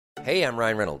Hey, I'm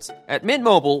Ryan Reynolds. At Mint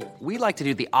Mobile, we like to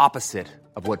do the opposite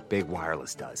of what Big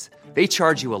Wireless does. They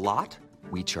charge you a lot,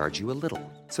 we charge you a little.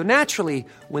 So naturally,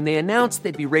 when they announced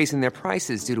they'd be raising their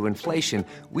prices due to inflation,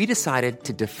 we decided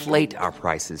to deflate our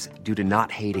prices due to not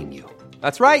hating you.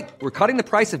 That's right. We're cutting the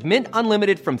price of Mint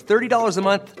Unlimited from $30 a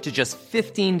month to just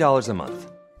 $15 a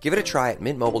month. Give it a try at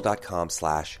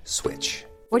mintmobile.com/switch.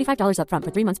 $45 up front for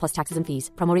 3 months plus taxes and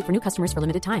fees. Promo rate for new customers for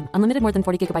limited time. Unlimited more than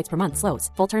 40 gigabytes per month. Slows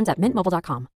full terms at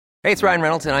mintmobile.com. Hey, it's Ryan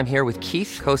Reynolds, and I'm here with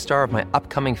Keith, co-star of my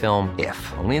upcoming film, If,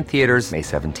 only in theaters May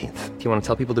 17th. Do you want to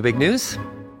tell people the big news?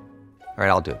 All right,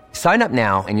 I'll do it. Sign up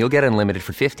now and you'll get unlimited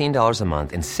for $15 a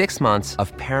month and 6 months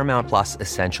of Paramount Plus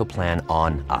Essential Plan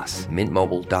on us.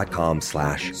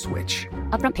 mintmobile.com/switch.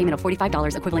 Upfront payment of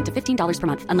 $45 equivalent to $15 per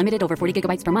month. Unlimited over 40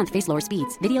 gigabytes per month. Face lower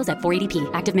speeds. Videos at 480p.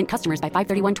 Active Mint customers by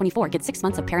 531.24 get 6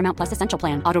 months of Paramount Plus Essential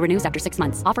Plan. Auto renews after 6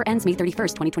 months. Offer ends May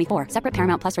 31st, 2024. Separate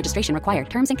Paramount Plus registration required.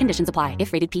 Terms and conditions apply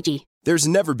if rated PG. There's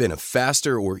never been a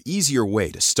faster or easier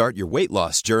way to start your weight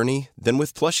loss journey than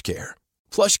with PlushCare.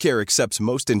 PlushCare accepts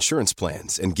most insurance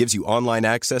plans and gives you online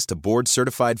access to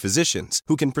board-certified physicians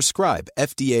who can prescribe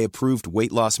FDA-approved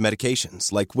weight loss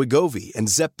medications like Wegovy and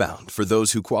Zepbound for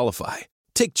those who qualify.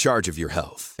 Take charge of your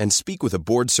health and speak with a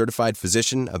board-certified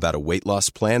physician about a weight loss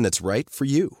plan that's right for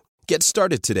you. Get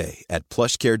started today at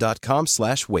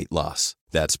plushcare.com/weight loss.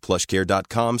 That's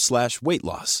plushcare.com/weight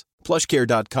loss.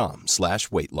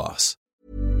 plushcare.com/weight loss.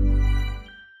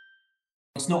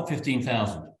 It's not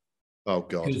 15,000. Oh,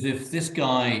 God. Because if this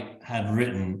guy had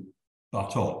written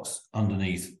buttocks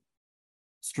underneath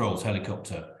Stroll's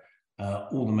helicopter,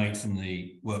 all the mates in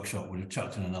the workshop would have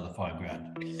chucked in another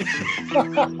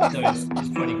 $5,000. So it's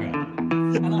 20 grand.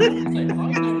 And I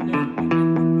don't know.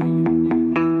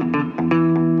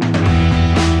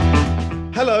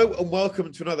 Hello and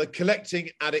welcome to another Collecting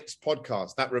Addicts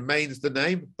podcast. That remains the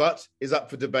name, but is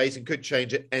up for debate and could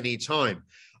change at any time.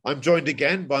 I'm joined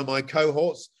again by my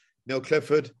cohorts, Neil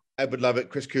Clifford, Edward Lovett,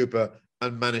 Chris Cooper,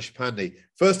 and Manish Pandey.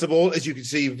 First of all, as you can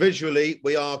see visually,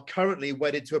 we are currently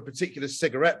wedded to a particular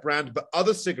cigarette brand, but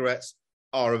other cigarettes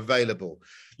are available.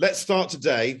 Let's start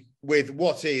today with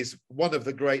what is one of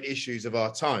the great issues of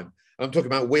our time. I'm talking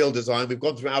about wheel design. We've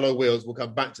gone through alloy wheels. We'll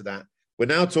come back to that. We're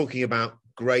now talking about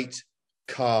great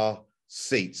car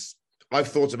seats. I've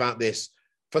thought about this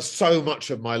for so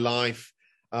much of my life.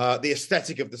 The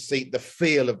aesthetic of the seat, the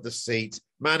feel of the seat.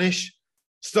 Manish,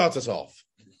 start us off.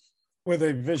 With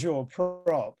a visual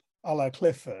prop a la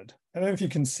Clifford. I don't know if you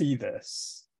can see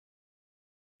this.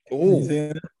 Oh,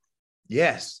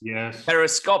 yes. Yes.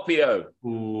 Periscopio.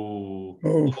 Ooh.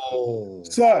 Oh.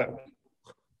 So,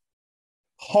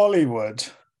 Hollywood,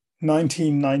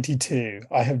 1992.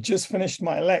 I have just finished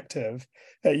my elective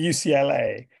at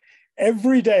UCLA.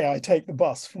 Every day I take the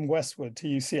bus from Westwood to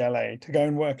UCLA to go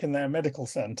and work in their medical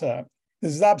center.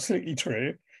 This is absolutely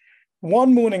true.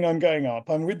 One morning I'm going up,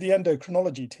 I'm with the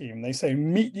endocrinology team. They say,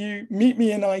 meet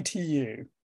me in ITU.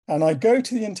 And I go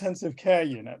to the intensive care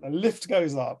unit. The lift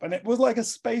goes up and it was like a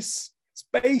space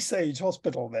age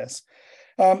hospital, this.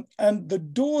 And the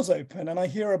doors open and I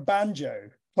hear a banjo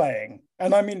playing.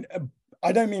 And I mean,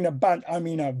 I don't mean a band, I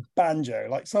mean a banjo,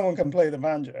 like someone can play the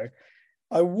banjo.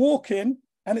 I walk in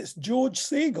and it's George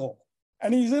Segal.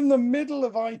 And he's in the middle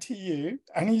of ITU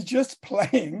and he's just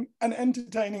playing and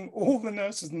entertaining all the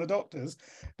nurses and the doctors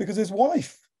because his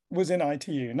wife was in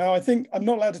ITU. Now, I think I'm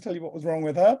not allowed to tell you what was wrong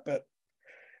with her, but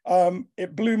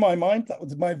it blew my mind. That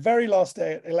was my very last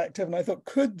day at elective. And I thought,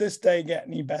 could this day get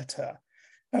any better?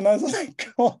 And as I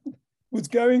was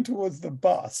going towards the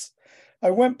bus,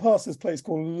 I went past this place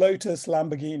called Lotus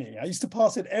Lamborghini. I used to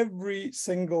pass it every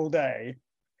single day.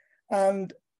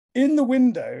 And in the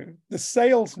window, the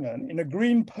salesman in a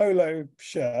green polo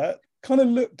shirt kind of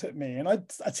looked at me, and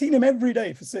I'd seen him every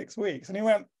day for 6 weeks, and he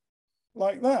went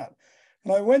like that.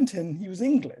 And I went in, he was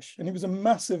English, and he was a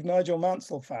massive Nigel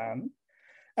Mansell fan.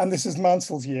 And this is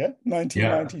Mansell's year,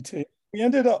 1992. Yeah. We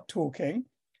ended up talking,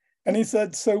 and he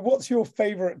said, so what's your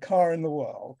favorite car in the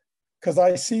world? Because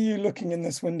I see you looking in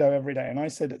this window every day. And I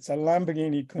said, it's a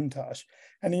Lamborghini Countach.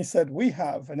 And he said, we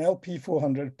have an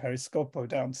LP400 Periscopo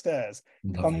downstairs.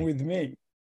 Come with me.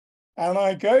 And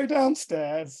I go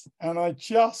downstairs and I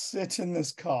just sit in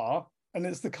this car and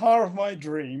it's the car of my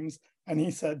dreams. And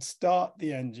he said, start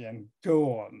the engine,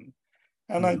 go on.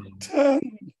 And I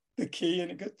turn the key and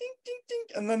it goes ding, ding, ding.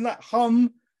 And then that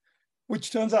hum,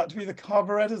 which turns out to be the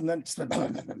carburetors, and then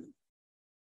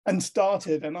and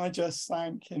started, and I just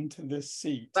sank into this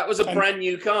seat. That was a brand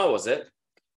new car, was it?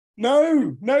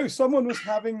 No, someone was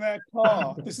having their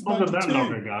car. This is Wasn't 92. that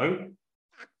long ago?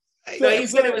 No, he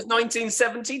said it was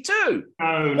 1972.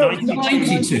 No,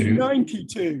 92.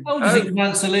 92. How old do you think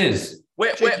Mansell is?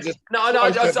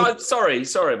 I'm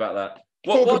sorry about that.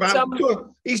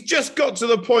 He's just got to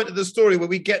the point of the story where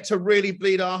we get to really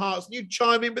bleed our hearts, and you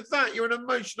chime in with that. You're an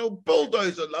emotional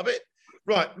bulldozer. Love it.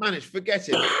 Right, Manish, forget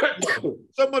it.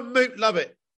 Someone mute, love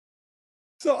it.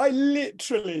 So I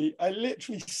literally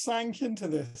sank into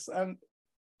this, and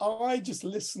I just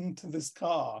listened to this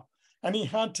car, and he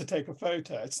had to take a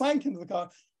photo. I sank into the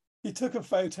car. He took a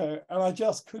photo, and I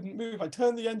just couldn't move. I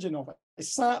turned the engine off. I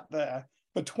sat there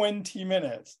for 20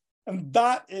 minutes. And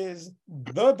that is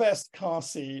the best car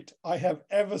seat I have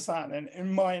ever sat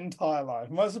in my entire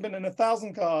life. Must have been in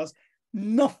 1,000 cars.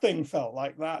 Nothing felt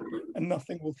like that, and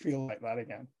nothing will feel like that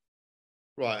again.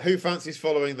 Right, who fancies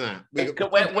following that?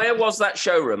 Where was that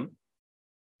showroom?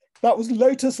 That was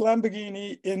Lotus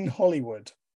Lamborghini in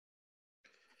Hollywood.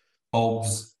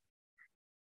 Hobbs.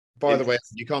 By the way,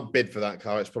 you can't bid for that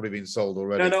car. It's probably been sold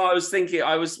already. No, I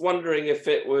was wondering if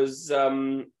it was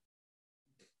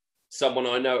someone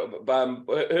I know.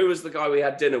 Who was the guy we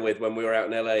had dinner with when we were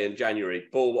out in LA in January?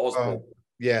 Paul Osborne.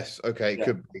 Yes, okay, yeah.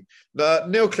 Could be.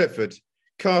 Neil Clifford,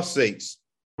 car seats.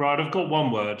 Right, I've got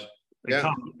one word.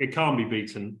 It can't be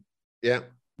beaten. Yeah.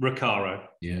 Recaro.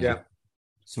 Yeah.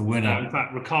 So winner. In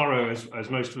fact, Recaro, as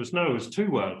most of us know, is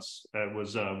two words. It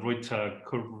was Reuter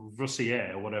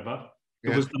Carrossier or whatever.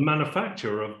 It was the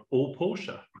manufacturer of all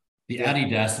Porsche. The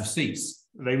Adidas of seats.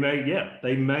 They made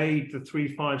the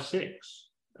 356.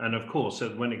 And of course,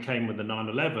 when it came with the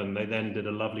 911, they then did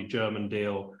a lovely German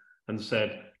deal and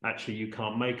said, actually, you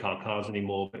can't make our cars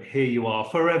anymore, but here you are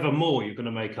forevermore, you're going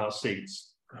to make our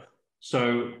seats.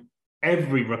 So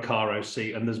every Recaro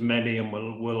seat, and there's many, and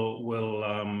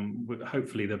we'll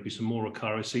hopefully there'll be some more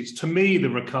Recaro seats. To me, the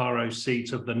Recaro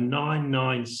seat of the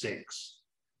 996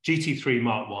 GT3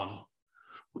 Mark 1,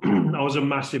 I was a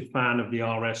massive fan of the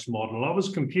RS model. I was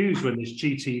confused when this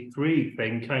GT3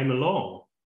 thing came along.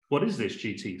 What is this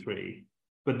GT3?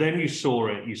 But then you saw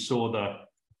the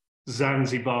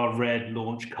Zanzibar red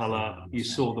launch color, you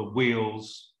saw the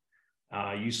wheels,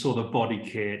 you saw the body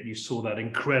kit, you saw that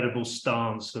incredible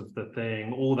stance of the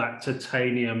thing, all that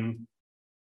titanium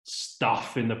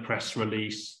stuff in the press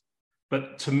release.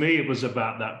 But to me, it was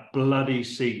about that bloody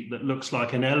seat that looks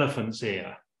like an elephant's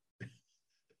ear.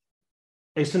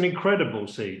 It's an incredible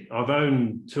seat. I've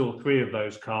owned 2 or 3 of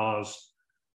those cars,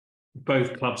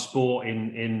 both Club Sport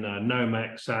in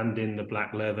Nomex and in the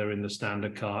black leather in the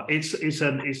standard car. It's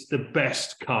the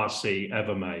best car seat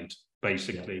ever made,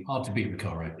 basically. Yeah, hard to beat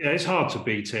Recaro. Yeah, it's hard to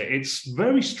beat it. It's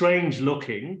very strange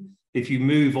looking. If you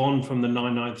move on from the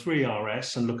 993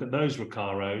 RS and look at those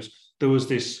Recaros, there was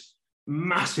this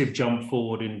massive jump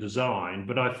forward in design,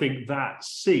 but I think that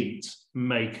seat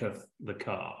maketh the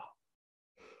car.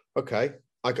 Okay,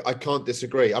 I can't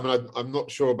disagree. I mean, I'm not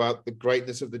sure about the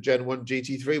greatness of the Gen 1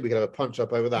 GT3. We could have a punch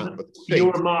up over that. But the seat,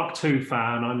 you're a Mark II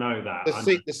fan, I know that.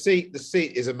 The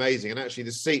seat is amazing, and actually,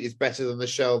 the seat is better than the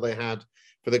shell they had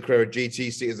for the Carrera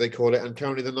GT seat, as they call it, and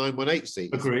currently the 918 seat.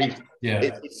 Agreed.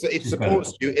 It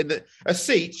supports you in that a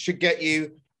seat should get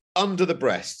you under the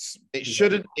breasts. It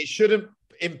shouldn't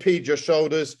impede your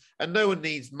shoulders, and no one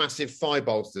needs massive thigh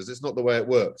bolsters. It's not the way it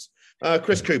works.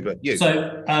 Chris Cooper, you.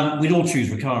 So we'd all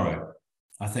choose Recaro,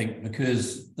 I think,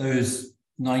 because those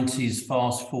 90s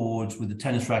fast forwards with the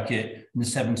tennis racket, in the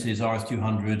 70s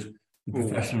RS200, the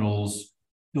professionals,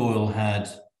 Doyle had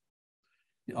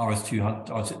the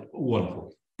RS200,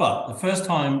 wonderful. But the first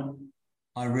time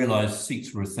I realized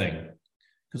seats were a thing,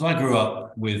 because I grew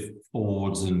up with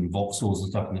Fords and Vauxhalls and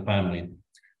stuff in the family,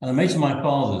 and a mate of my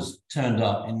father's turned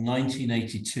up in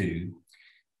 1982,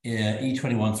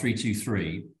 E21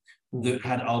 323, that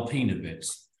had Alpina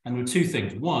bits. And there were 2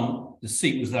 things. One, the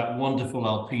seat was that wonderful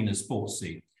Alpina sports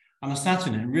seat. And I sat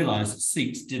in it and realized that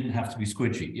seats didn't have to be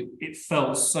squidgy. It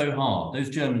felt so hard. Those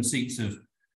German seats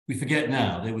we forget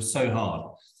now, they were so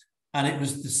hard. And it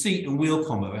was the seat and wheel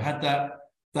combo. It had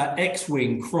that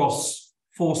X-Wing cross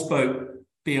 4-spoke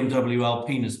BMW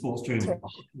Alpina sports steering wheel.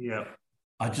 Yeah.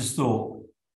 I just thought,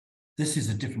 this is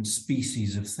a different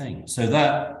species of thing. So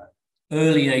that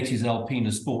early 80s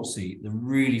Alpina sports seat, the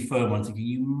really firm one, thinking,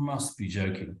 you must be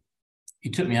joking. He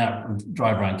took me out and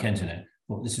drive around Kent in it.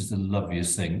 Thought, this is the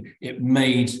loveliest thing. It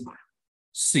made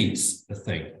seats a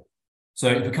thing. So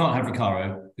if we can't have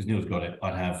Recaro, because Neil's got it,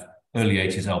 I'd have early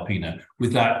 80s Alpina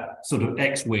with that sort of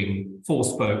X-Wing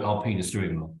 4-spoke Alpina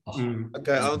steering wheel.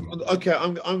 Okay,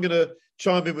 I'm going to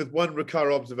chime in with one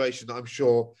Recaro observation that I'm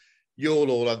sure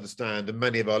you'll all understand, and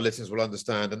many of our listeners will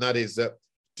understand, and that is that,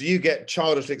 do you get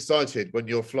childishly excited when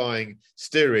you're flying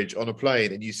steerage on a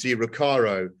plane and you see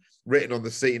Recaro written on the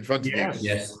seat in front of you?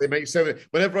 Yes. They make so many.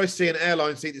 Whenever I see an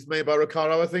airline seat that's made by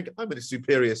Recaro, I think, I'm in a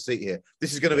superior seat here.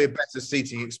 This is going to be a better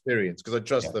seating experience because I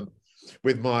trust them.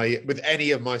 with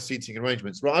any of my seating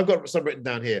arrangements. Right, I've got some written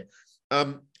down here.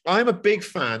 I'm a big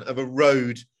fan of a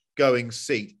road going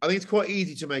seat. I think it's quite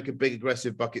easy to make a big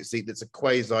aggressive bucket seat that's a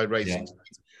quasi racing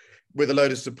seat with a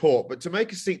load of support, but to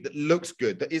make a seat that looks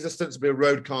good, that is ostensibly a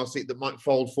road car seat that might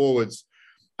fold forwards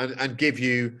and give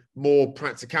you more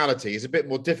practicality is a bit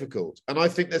more difficult. And I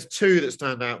think there's two that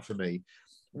stand out for me.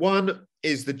 One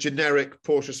is the generic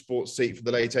Porsche sports seat from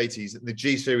the late 80s, the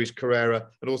G Series Carrera,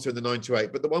 and also in the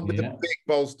 928, but the one with the big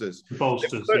bolsters.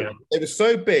 They were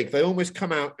so big, they almost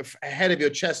come out ahead of your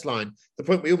chest line, to the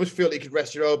point where you almost feel like you could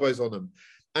rest your elbows on them.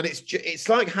 And it's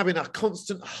like having a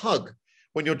constant hug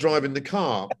when you're driving the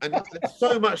car. And there's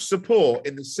so much support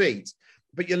in the seat,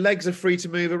 but your legs are free to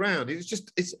move around.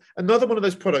 It's another one of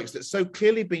those products that's so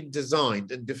clearly been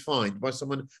designed and defined by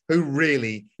someone who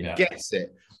really gets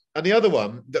it. And the other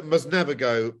one that must never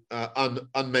go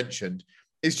unmentioned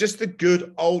is just the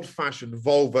good old-fashioned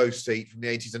Volvo seat from the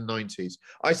 80s and 90s.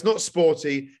 It's not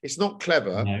sporty, it's not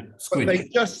clever, but they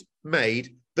just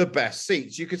made the best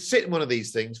seats. You could sit in one of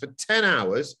these things for 10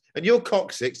 hours and your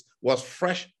coccyx was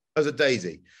fresh as a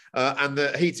daisy. And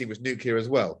the heating was nuclear as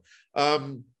well.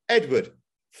 Edward,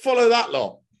 follow that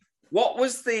lot. What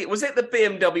was it the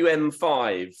BMW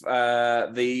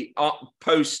M5, the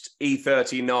post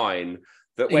E39,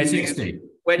 that when E60.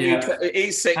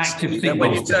 E60, that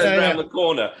when you turned around the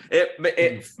corner,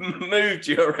 it moved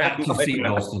you around. Active seat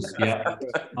bolsters. Yeah,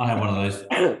 I have one of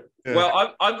those.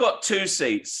 Well, I've got two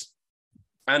seats,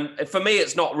 and for me,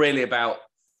 it's not really about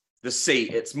the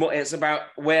seat. It's about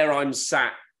where I'm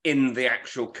sat in the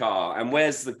actual car and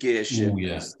where's the gear shift,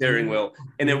 the steering wheel.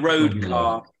 In a road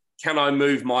car, can I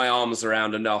move my arms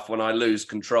around enough when I lose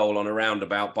control on a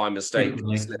roundabout by mistake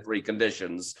in slippery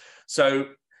conditions? So.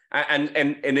 And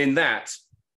in that,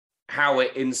 how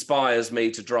it inspires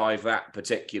me to drive that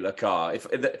particular car.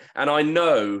 And I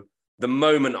know the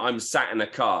moment I'm sat in a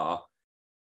car,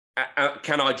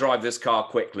 can I drive this car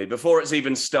quickly? Before it's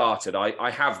even started,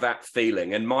 I have that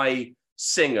feeling. And my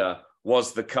Singer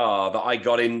was the car that I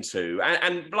got into.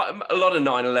 And a lot of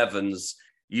 911s,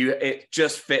 it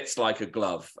just fits like a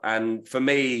glove. And for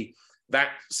me,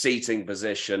 that seating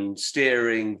position,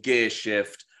 steering, gear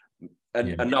shift,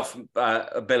 enough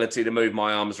ability to move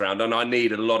my arms around, and I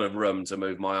need a lot of room to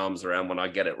move my arms around when I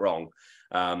get it wrong.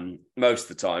 Most of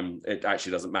the time, it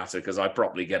actually doesn't matter because I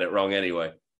probably get it wrong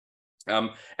anyway. And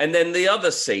then the other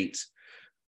seat,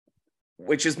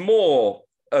 which is more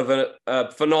of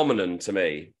a phenomenon to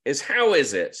me, is how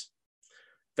is it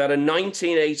that a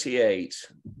 1988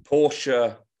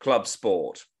 Porsche Club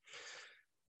Sport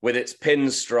with its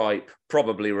pinstripe,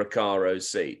 probably Recaro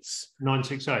seats.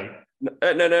 968. No,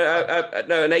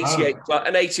 an 88,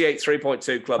 an 88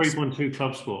 3.2 Club 3.2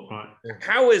 Club Sport, right?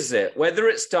 How is it, whether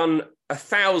it's done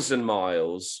 1,000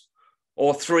 miles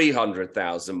or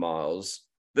 300,000 miles,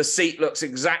 the seat looks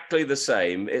exactly the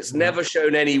same. It's never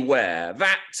shown any wear.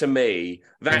 That, to me,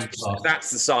 that's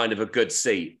the sign of a good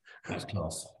seat. That's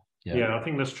class. Yeah, I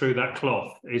think that's true. That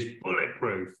cloth is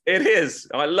bulletproof. It is.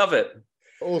 I love it.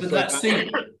 Also, but that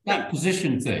seat, that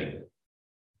position thing,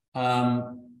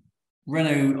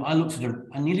 Renault,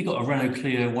 I nearly got a Renault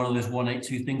Clio, one of those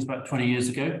 182 things about 20 years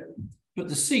ago, but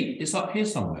the seat is up here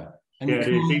somewhere. And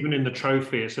even in the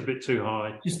trophy, it's a bit too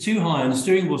high. It's too high, and the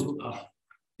steering was...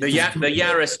 The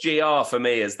Yaris GR for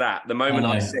me is that. The moment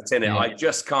I sit in it, I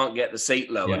just can't get the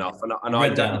seat low enough. And I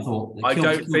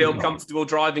don't feel comfortable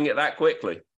driving it that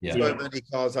quickly. So many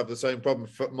cars have the same problem.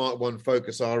 Mark 1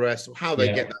 Focus RS, how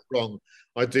they get that wrong,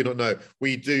 I do not know.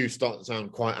 We do start to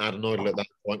sound quite adenoidal at that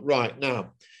point. Right,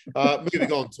 now,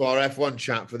 moving on to our F1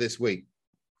 chat for this week.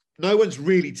 No one's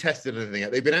really tested anything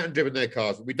yet. They've been out and driven their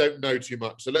cars, but we don't know too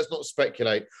much. So let's not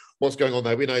speculate what's going on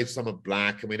there. We know some are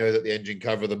black, and we know that the engine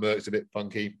cover of the Merc's a bit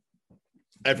funky.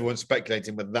 Everyone's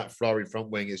speculating whether that Ferrari front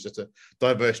wing is just a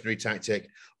diversionary tactic.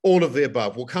 All of the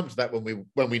above. We'll come to that when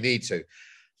we need to.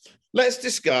 Let's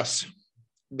discuss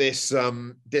this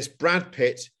Brad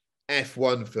Pitt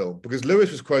F1 film, because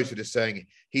Lewis was quoted as saying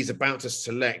he's about to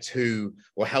select who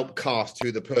or help cast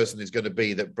who the person is going to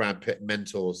be that Brad Pitt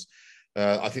mentors.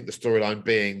 I think the storyline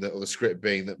being that, or the script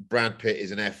being that Brad Pitt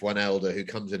is an F1 elder who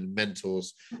comes in and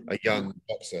mentors a young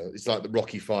boxer. It's like the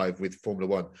Rocky V with Formula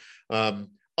One.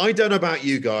 I don't know about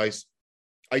you guys.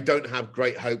 I don't have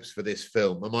great hopes for this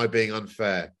film. Am I being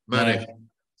unfair? Manish?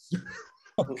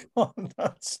 Oh God,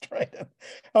 that's straight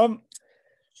up.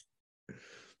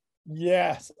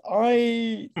 Yes,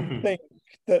 I think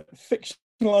that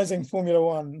fictionalizing Formula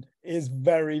One is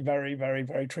very, very, very,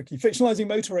 very tricky. Fictionalizing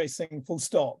motor racing, full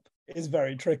stop, is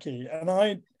very tricky. And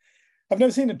I've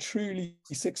never seen a truly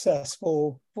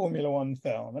successful Formula One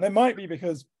film. And it might be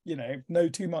because, know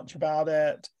too much about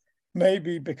it.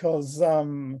 maybe because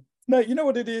no, you know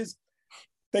what it is?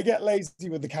 They get lazy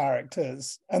with the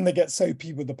characters and they get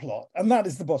soapy with the plot. And that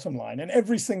is the bottom line. In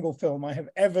every single film I have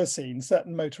ever seen,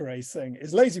 certain motor racing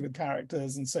is lazy with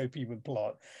characters and soapy with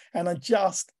plot. And I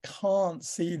just can't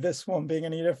see this one being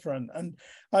any different. And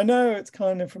I know it's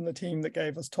kind of from the team that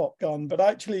gave us Top Gun, but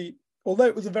actually, although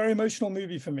it was a very emotional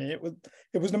movie for me, it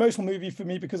was an emotional movie for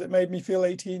me because it made me feel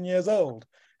 18 years old.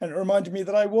 And it reminded me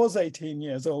that I was 18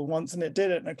 years old once, and it did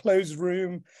it in a closed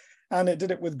room. And it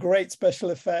did it with great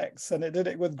special effects, and it did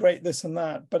it with great this and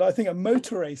that. But I think a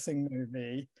motor racing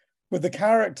movie with the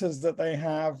characters that they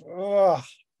have,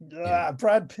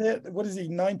 Brad Pitt, what is he,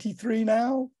 93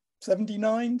 now?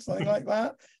 79, something like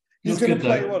that. He's going to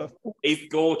play he's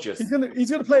gorgeous. He's going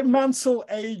to play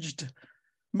Mansell-aged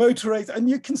motor race, and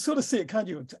you can sort of see it, can't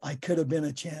you? I could have been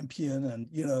a champion, and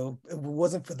you know, it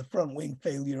wasn't for the front wing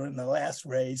failure in the last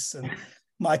race, and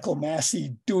Michael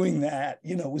Massey doing that,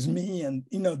 you know, was me, and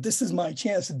you know, this is my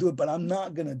chance to do it, but I'm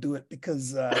not going to do it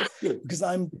because I'm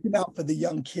looking out for the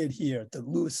young kid here that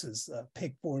Lewis has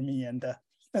picked for me, and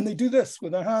they do this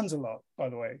with their hands a lot, by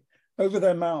the way, over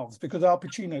their mouths, because Al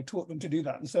Pacino taught them to do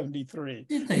that in '73.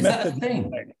 Is that a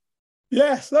thing?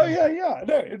 Yes. Oh yeah.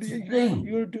 No,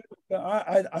 you're doing.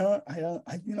 I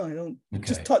don't. Okay.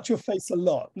 Just touch your face a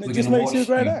lot, and it just makes you a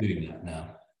great actor. Doing that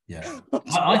now. Yeah,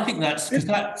 I think that's because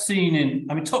that scene in,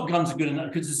 I mean, Top Gun's are good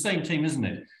enough because it's the same team, isn't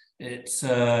it? It's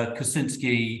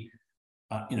Kosinski,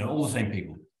 you know, all the same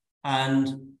people.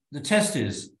 And the test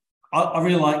is, I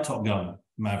really like Top Gun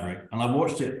Maverick, and I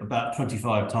watched it about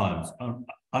 25 times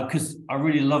because I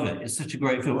really love it. It's such a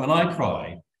great film, and I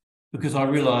cry because I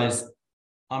realise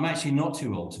I'm actually not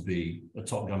too old to be a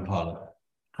Top Gun pilot.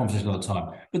 Conversation all the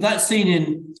time. But that scene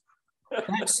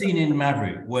in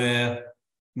Maverick where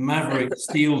Maverick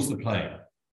steals the plane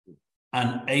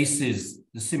and aces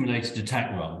the simulated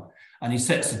attack run, and he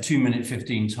sets a 2-minute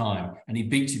 15 time, and he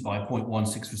beats it by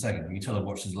 0.16 per second. You can tell I've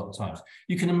watched this a lot of times.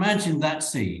 You can imagine that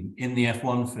scene in the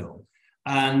F1 film,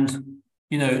 and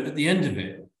you know, at the end of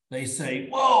it, they say,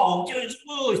 "Whoa,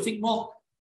 whoa!" You think, well,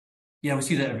 yeah, we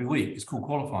see that every week. It's called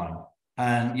qualifying,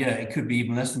 and yeah, it could be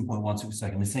even less than 0.16 per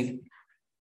second. They think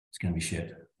it's going to be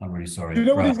shit. I'm really sorry. You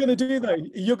know what he's going to do though?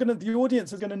 The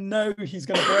audience is going to know he's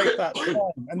going to break that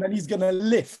time, and then he's going to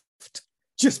lift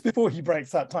just before he breaks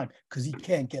that time because he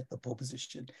can't get the pole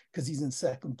position because he's in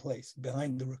second place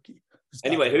behind the rookie.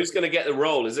 Anyway, who's going to get the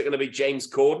role? Is it going to be James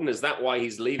Corden? Is that why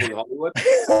he's leaving Hollywood?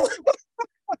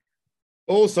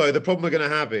 Also, the problem we're going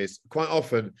to have is quite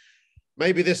often,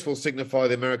 maybe this will signify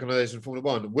the Americanization of Formula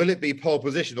One. Will it be pole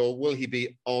position or will he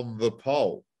be on the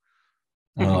pole?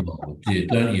 Oh, dear,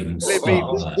 don't even start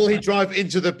that. Will he drive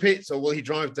into the pits or will he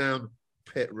drive down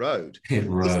pit road? Pit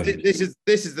road. This is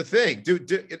the thing.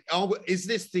 Is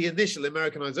this the initial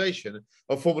Americanization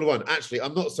of Formula One? Actually,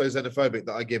 I'm not so xenophobic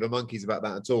that I give a monkeys about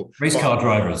that at all. Race car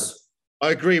drivers.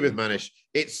 I agree with Manish.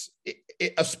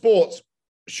 A sport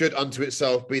should unto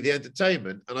itself be the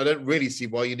entertainment, and I don't really see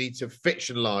why you need to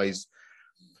fictionalize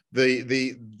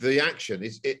the action.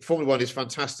 Formula One is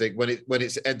fantastic when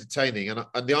it's entertaining,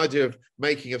 and the idea of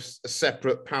making a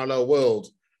separate parallel world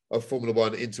of Formula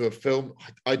One into a film,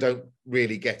 I don't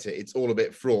really get it. It's all a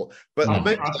bit fraught. But I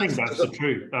think that's the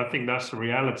truth. I think that's the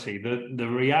reality. The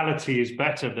reality is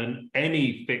better than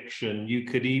any fiction you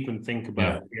could even think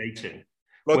about creating.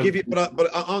 Well, I'll give you,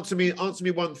 but answer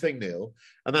me one thing, Neil,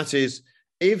 and that is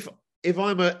if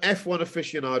I'm a F1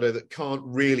 aficionado that can't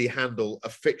really handle a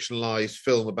fictionalized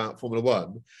film about Formula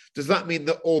One, does that mean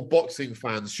that all boxing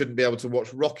fans shouldn't be able to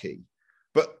watch Rocky?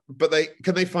 But is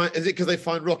it because they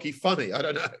find Rocky funny? I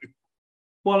don't know.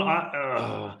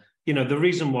 Well, you know, the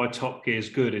reason why Top Gear is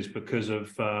good is because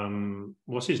of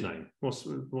what's his name? What's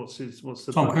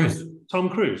the Tom Cruise? Tom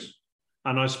Cruise,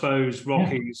 and I suppose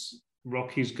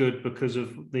Rocky's good because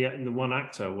of the one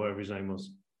actor, whatever his name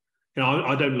was. You know,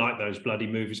 I don't like those bloody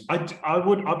movies.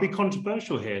 I'd be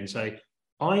controversial here and say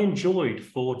I enjoyed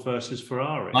Ford versus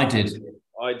Ferrari. I did.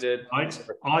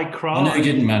 I cried. I know you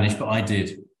didn't manage, but I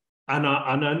did. And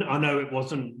I know it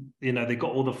wasn't, you know, they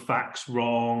got all the facts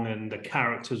wrong and the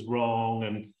characters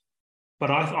wrong, but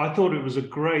I thought it was a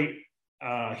great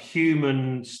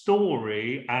human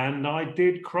story, and I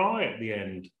did cry at the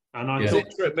end. And I thought,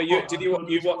 but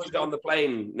you watched it on the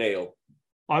plane, Neil?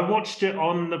 I watched it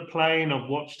on the plane. I've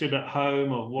watched it at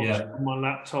home. I've watched it on my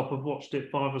laptop. I've watched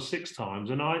it 5 or 6 times,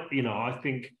 and I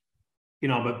think, you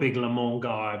know, I'm a big Le Mans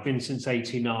guy. I've been since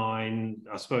 '89.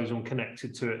 I suppose I'm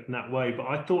connected to it in that way. But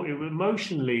I thought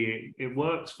emotionally it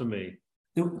works for me.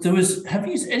 There was. Have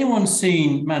anyone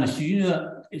seen? Manish, do you know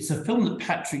that it's a film that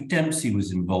Patrick Dempsey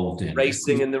was involved in?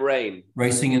 Racing in the Rain.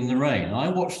 Racing in the Rain. I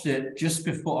watched it just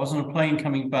before. I was on a plane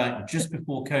coming back just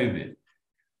before COVID,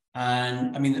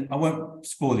 and I mean, I won't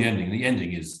spoil the ending. The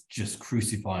ending is just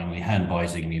crucifyingly,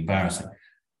 hand-bitingly embarrassing.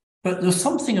 But there's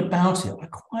something about it I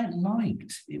quite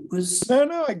liked. It was...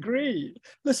 No, I agree.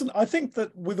 Listen, I think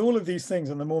that with all of these things,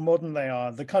 and the more modern they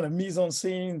are, the kind of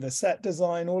mise-en-scene, the set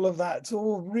design, all of that, it's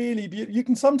all really beautiful. You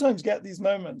can sometimes get these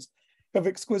moments of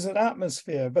exquisite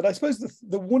atmosphere. But I suppose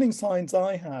the warning signs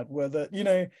I had were that, you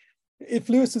know, if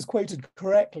Lewis is quoted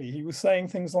correctly, he was saying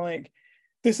things like,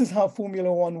 this is how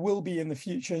Formula One will be in the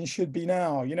future and should be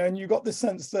now, you know, and you got this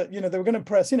sense that, you know, they were going to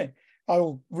press, you know, I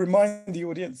will remind the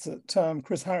audience that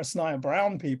Chris Harris and I are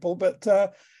brown people, but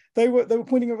they were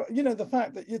pointing out, you know, the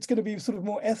fact that it's going to be sort of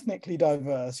more ethnically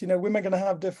diverse. You know, women are going to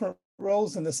have different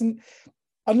roles in this, and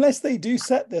unless they do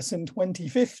set this in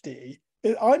 2050,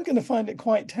 I'm going to find it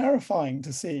quite terrifying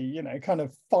to see, you know, kind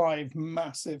of 5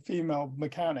 massive female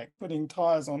mechanics putting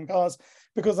tires on cars,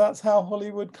 because that's how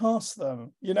Hollywood casts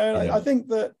them. You know, yeah. I think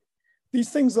that these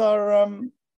things are.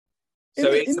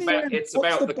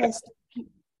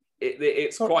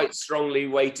 It's quite strongly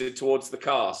weighted towards the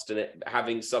cast and it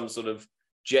having some sort of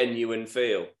genuine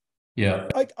feel. Yeah,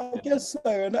 I guess so.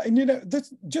 And you know,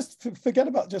 just forget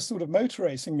about just sort of motor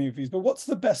racing movies, but what's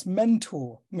the best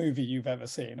mentor movie you've ever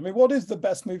seen? I mean, what is the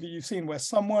best movie you've seen where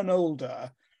someone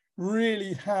older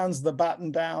really hands the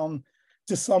baton down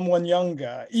to someone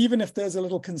younger, even if there's a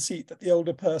little conceit that the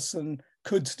older person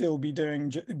could still be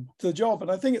doing the job?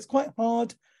 And I think it's quite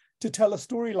hard to tell a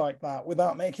story like that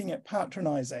without making it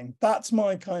patronizing. That's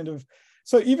my kind of,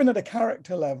 so even at a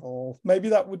character level, maybe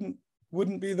that wouldn't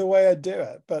be the way I'd do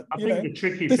it. But you know,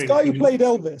 this guy who played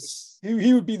Elvis,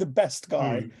 he would be the best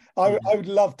guy. I would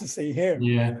love to see him.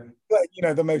 Yeah. But, you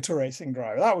know, the motor racing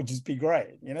driver, that would just be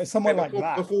great. You know, someone like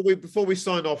that. Before we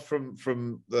sign off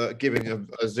from giving a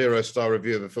 0-star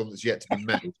review of a film that's yet to be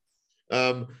made,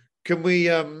 can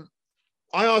we? I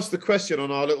asked the question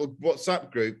on our little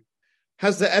WhatsApp group: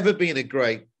 has there ever been a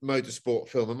great motorsport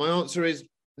film? And my answer is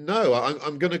no.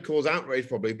 I'm going to cause outrage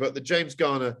probably, but the James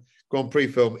Garner Grand Prix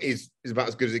film is about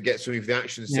as good as it gets for me for the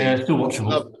action scene. Yeah, it's still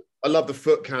watchable. I love the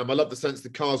foot cam. I love the sense the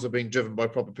cars are being driven by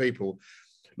proper people.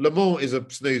 Le Mans is a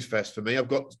snooze fest for me. I've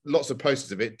got lots of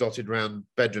posters of it dotted around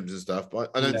bedrooms and stuff,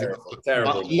 but I don't think it's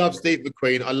terrible. I love Steve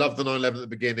McQueen. I love the 911 at the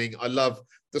beginning. I love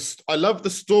the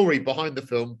story behind the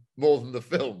film more than the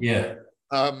film. Yeah.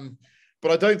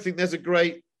 But I don't think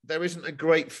there isn't a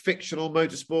great fictional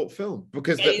motorsport film,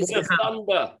 because Days of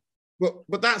Thunder. Well,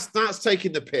 but that's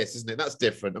taking the piss, isn't it? That's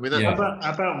different. I mean,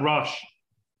 about Rush.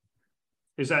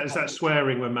 Is that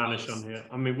swearing when Manish on here?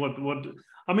 I mean, what?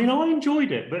 I mean, I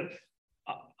enjoyed it, but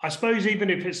I suppose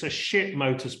even if it's a shit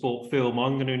motorsport film,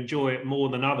 I'm going to enjoy it more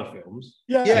than other films.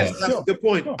 Yes, that's a good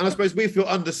point. And I suppose we feel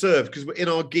underserved because in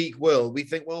our geek world, we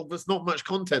think, well, there's not much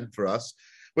content for us,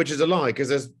 which is a lie,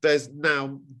 because there's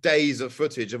now days of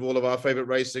footage of all of our favorite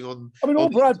racing on. I mean, all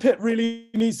Brad Pitt really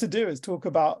needs to do is talk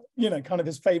about, you know, kind of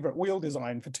his favorite wheel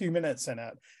design for 2 minutes in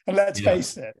it. And let's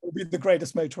face it, it'll be the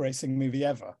greatest motor racing movie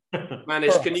ever.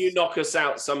 Manish, can you knock us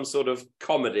out some sort of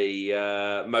comedy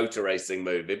motor racing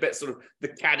movie? A bit sort of the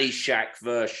Caddyshack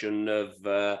version of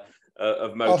motor.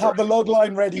 I'll have the log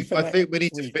line ready for. I think we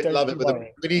need to fit Love It with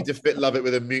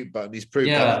a mute button. He's proved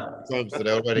that times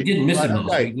today already. We didn't miss him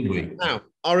last week, did we? Now,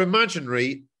 our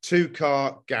imaginary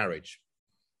 2-car garage.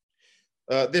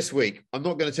 This week, I'm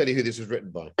not going to tell you who this was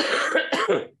written by.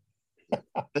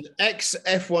 An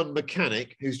ex-F1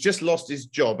 mechanic who's just lost his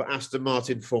job at Aston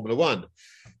Martin Formula One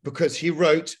because he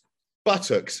wrote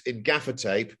buttocks in gaffer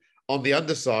tape on the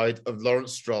underside of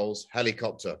Lawrence Stroll's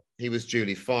helicopter. He was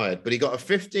duly fired, but he got a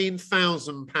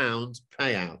 £15,000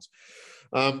 payout.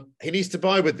 He needs to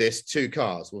buy with this 2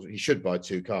 cars. Well, he should buy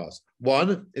 2 cars.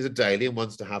 One is a daily and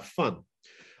one's to have fun.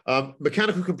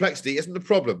 Mechanical complexity isn't the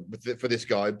problem for this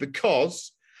guy,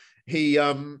 because he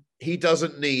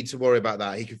doesn't need to worry about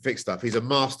that. He can fix stuff. He's a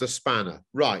master spanner.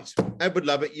 Right. Edward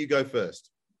Lovett, you go first.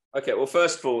 Okay, well,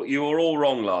 first of all, you were all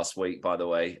wrong last week, by the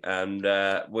way, and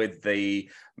with the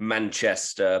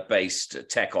Manchester-based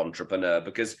tech entrepreneur,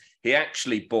 because he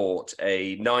actually bought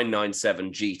a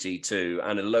 997 GT2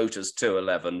 and a Lotus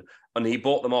 211, and he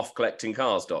bought them off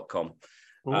collectingcars.com.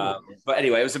 But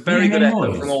anyway, it was a very good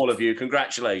effort from all of you.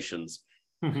 Congratulations.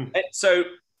 So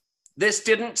this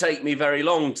didn't take me very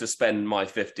long to spend my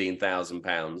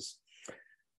 £15,000.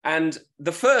 And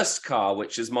the first car,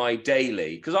 which is my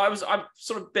daily, because I've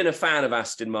sort of been a fan of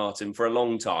Aston Martin for a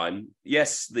long time.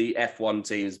 Yes, the F1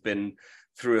 team has been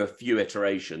through a few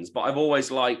iterations, but I've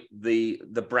always liked the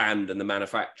brand and the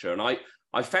manufacturer. And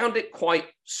I found it quite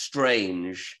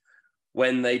strange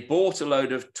when they bought a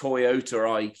load of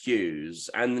Toyota IQs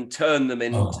and turned them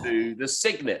into the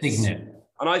Cygnets. Cygnet.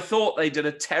 And I thought they did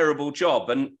a terrible job.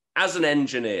 And as an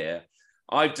engineer,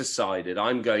 I've decided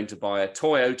I'm going to buy a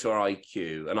Toyota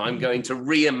IQ and I'm going to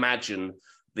reimagine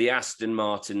the Aston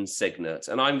Martin Cygnet,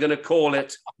 and I'm going to call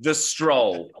it the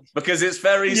Stroll because it's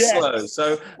very slow.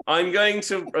 So I'm going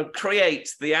to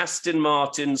create the Aston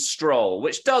Martin Stroll,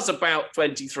 which does about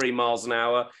 23 miles an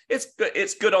hour.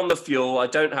 It's good on the fuel. I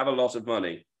don't have a lot of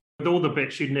money. With all the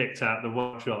bits you nicked out the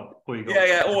workshop.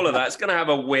 All of that. It's going to have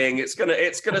a wing. It's going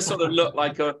to sort of look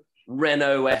like a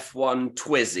Renault F1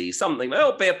 Twizy, something.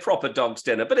 It'll be a proper dog's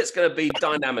dinner, but it's going to be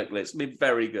dynamically. It's going to be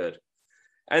very good.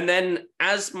 And then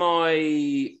as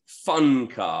my fun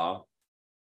car,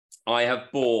 I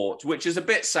have bought, which is a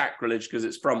bit sacrilege because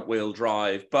it's front wheel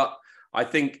drive, but I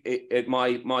think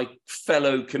my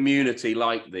fellow community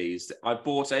like these. I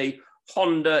bought a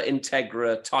Honda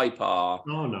Integra Type R.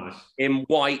 Oh, nice. In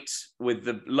white with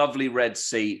the lovely red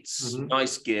seats,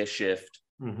 nice gear shift.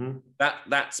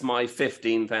 That's my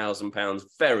 £15,000,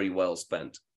 very well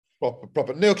spent.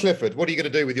 Proper. Neil Clifford, what are you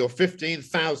going to do with your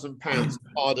 £15,000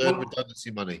 hard-earned redundancy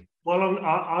money? Well,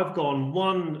 I've gone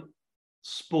one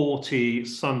sporty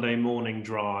Sunday morning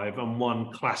drive and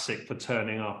one classic for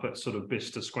turning up at sort of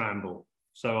Bicester Scramble.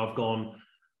 So I've gone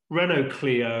Renault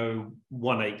Clio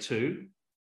 182.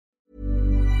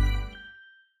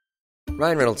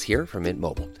 Ryan Reynolds here from Mint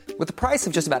Mobile. With the price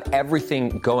of just about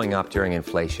everything going up during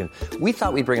inflation, we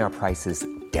thought we'd bring our prices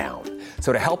down.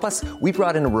 So to help us, we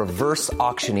brought in a reverse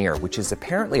auctioneer, which is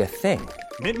apparently a thing.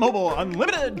 Mint Mobile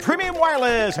Unlimited Premium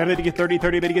Wireless. How to get 30,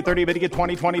 30, bit to get 30, bit to get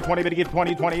 20, 20, 20, bit to get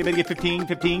 20, 20, bit to get 15,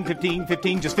 15, 15,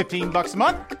 15, just $15 a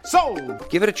month? Sold!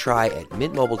 Give it a try at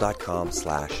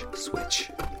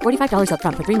mintmobile.com/switch. $45 up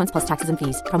front for 3 months plus taxes and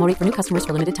fees. Promo rate for new customers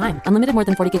for limited time. Unlimited more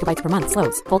than 40 gigabytes per month.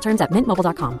 Slows full terms at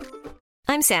mintmobile.com.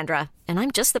 I'm Sandra, and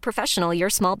I'm just the professional your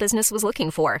small business was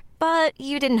looking for. But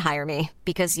you didn't hire me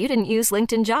because you didn't use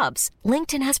LinkedIn Jobs.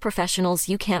 LinkedIn has professionals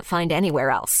you can't find anywhere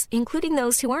else, including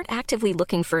those who aren't actively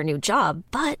looking for a new job,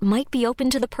 but might be open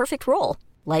to the perfect role,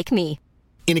 like me.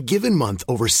 In a given month,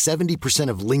 over 70%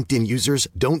 of LinkedIn users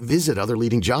don't visit other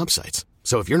leading job sites.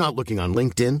 So if you're not looking on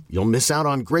LinkedIn, you'll miss out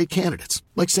on great candidates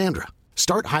like Sandra.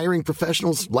 Start hiring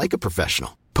professionals like a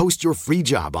professional. Post your free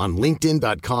job on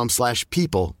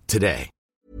linkedin.com/people today.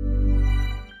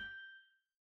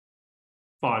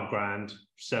 $5,000,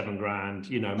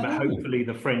 $7,000, hopefully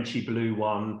the Frenchy blue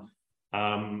one.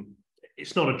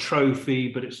 It's not a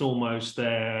trophy, but it's almost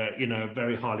there,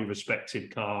 very highly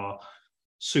respected car,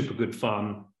 super good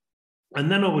fun. And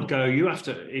then I would go,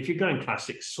 if you're going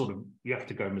classics, you have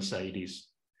to go Mercedes.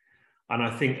 And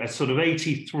I think a sort of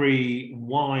 83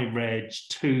 Y-Reg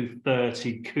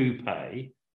 230 coupe,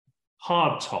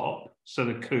 hard top, so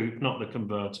the coupe, not the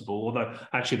convertible, although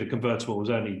actually the convertible was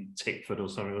only Tickford or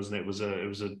something, wasn't it? It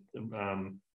was a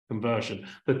conversion.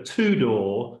 The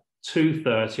two-door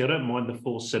 230, I don't mind the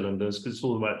 4 cylinders because it's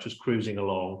all about just cruising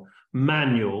along.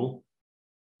 Manual,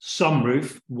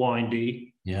 sunroof,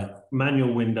 windy,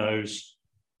 manual windows,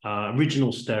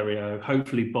 original stereo,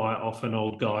 hopefully buy it off an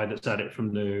old guy that's had it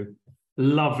from new.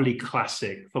 Lovely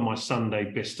classic for my Sunday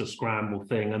Bicester Scramble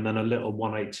thing, and then a little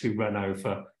 182 Renault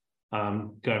for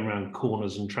going around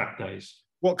corners and track days.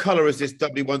 What colour is this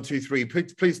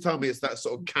W123? Please tell me it's that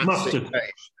sort of cat mustard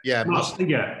beige. Yeah, mustard.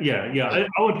 Yeah.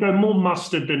 I would go more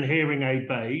mustard than hearing aid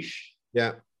beige.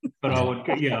 Yeah, but I would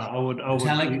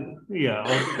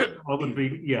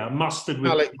be mustard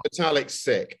with metallic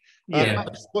sick. Yeah.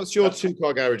 What's your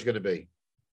 2-car garage going to be?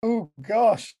 Oh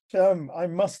gosh, I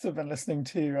must have been listening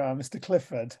to Mr.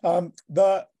 Clifford.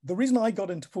 The reason I got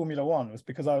into Formula One was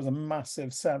because I was a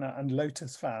massive Senna and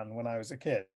Lotus fan when I was a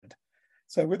kid.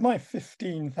 So with my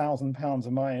 £15,000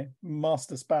 of my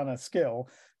master spanner skill,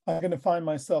 I'm going to find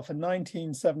myself a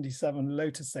 1977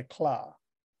 Lotus Eclat.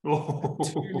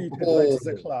 2-litre Lotus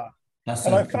Eclat.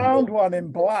 And I found one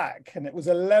in black, and it was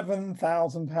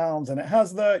 £11,000, and it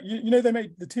has they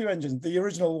made the 2 engines, the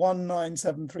original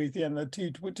 1973 and the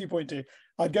 2.2.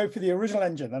 I'd go for the original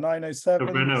engine, the 907.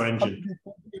 The Renault engine.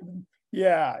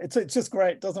 Yeah, it's just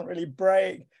great. It doesn't really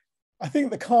break. I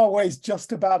think the car weighs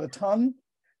just about a ton.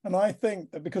 And I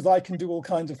think that because I can do all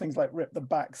kinds of things like rip the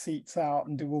back seats out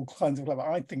and do all kinds of clever,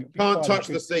 I think can't touch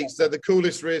the seats. They're the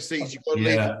coolest rear seats you've got to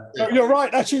leave. No, you're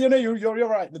right. Actually, you're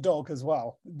right. The dog as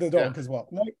well. As well.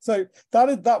 No, so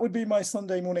that would be my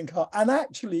Sunday morning car. And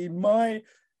actually, I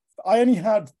only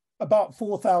had about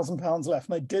 £4,000 left,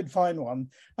 and I did find one.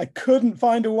 I couldn't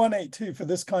find a 182 for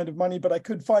this kind of money, but I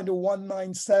could find a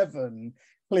 197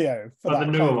 Clio for that the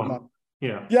newer kind of one. money.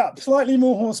 Yeah, slightly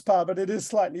more horsepower, but it is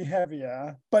slightly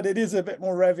heavier, but it is a bit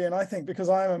more revvy. And I think because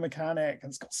I'm a mechanic and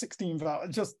it's got 16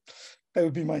 valves, they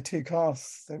would be my two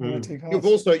cars.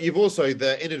 You've also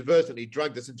there inadvertently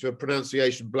dragged us into a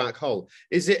pronunciation black hole.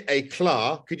 Is it a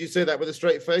Clar? Could you say that with a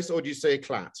straight face, or do you say a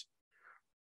Clat?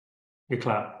 A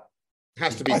Clat.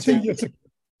 Has to be. I think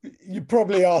you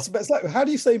probably asked, but it's like, how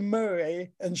do you say Moe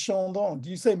and Chandon? Do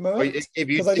you say Moe? If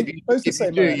you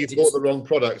do, you've bought the wrong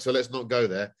product, so let's not go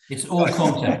there. It's all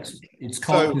context. It's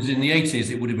because in the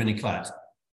 80s, it would have been a Clat.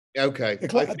 Okay.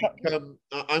 I think,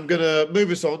 I'm going to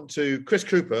move us on to Chris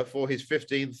Cooper for his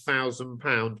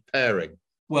 £15,000 pairing.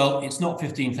 Well, it's not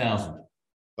 15,000.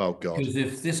 Oh, God. Because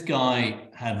if this guy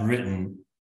had written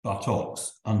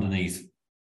buttocks underneath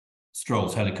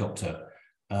Stroll's helicopter,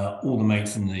 all the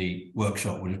mates in the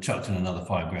workshop would have chucked in another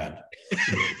 £5,000.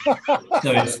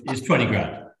 So it's 20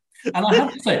 grand. And I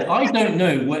have to say, I don't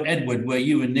know, Edward, where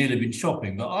you and Neil have been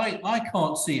shopping, but I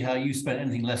can't see how you spent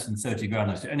anything less than 30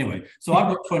 grand. Anyway, so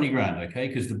I've got 20 grand, okay,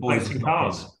 because the boys have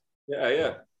cars.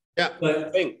 Yeah.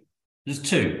 So there's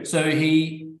two. So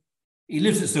he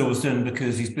lives at Silverstone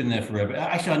because he's been there forever.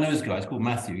 Actually, I know this guy. It's called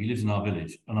Matthew. He lives in our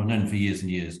village, and I've known him for years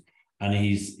and years. And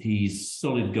he's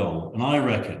solid gold. And I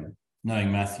reckon,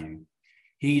 knowing Matthew,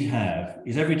 his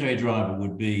everyday driver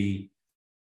would be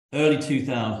early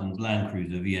 2000s Land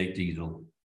Cruiser V8 diesel,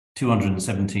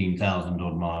 217,000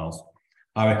 odd miles.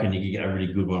 I reckon you could get a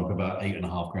really good one for about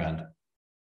 8.5 grand.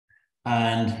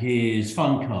 And his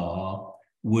fun car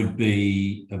would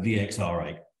be a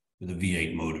VX-R8 with a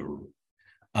V8 motor.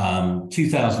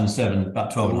 2007,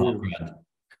 about 12.5 grand.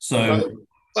 So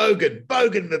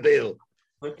Bogan Mobile.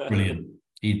 Brilliant.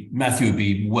 Matthew would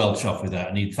be well chuffed with that,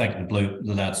 and he'd thank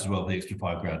the lads as well for the extra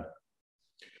 5 grand.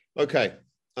 Okay.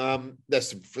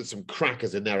 There's some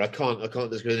crackers in there. I can't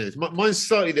disagree with this. Mine's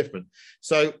slightly different.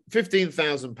 So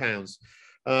 £15,000.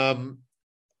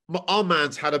 Our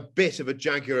man's had a bit of a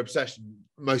Jaguar obsession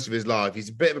most of his life. He's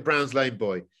a bit of a Browns Lane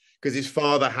boy because his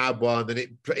father had one, and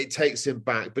it takes him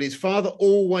back. But his father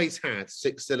always had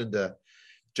 6-cylinder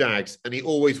Jags, and he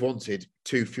always wanted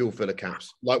 2 fuel filler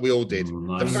caps, like we all did.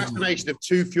 The fascination of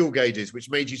 2 fuel gauges, which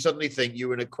made you suddenly think you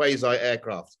were in a quasi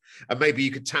aircraft, and maybe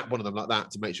you could tap one of them like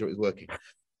that to make sure it was working.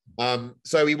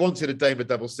 So he wanted a Daimler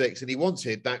 66, and he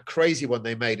wanted that crazy one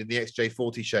they made in the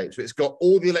XJ40 shape. So it's got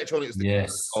all the electronics.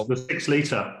 Yes, the 6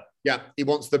 litre. Yeah, he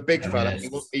wants the big fella.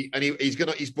 Yes.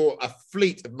 He's bought a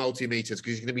fleet of multimeters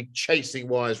because he's going to be chasing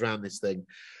wires around this thing.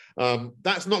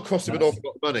 That's not cost him an awful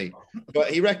lot of money,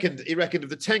 but he reckoned of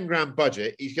the 10 grand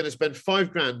budget, he's going to spend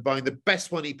 5 grand buying the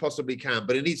best one he possibly can,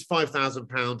 but it needs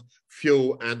 £5,000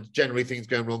 fuel and generally things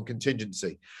going wrong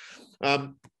contingency.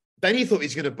 Then he thought he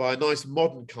was going to buy a nice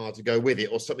modern car to go with it,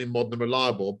 or something modern and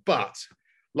reliable, but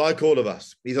like all of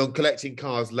us, he's on collecting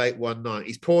cars late one night.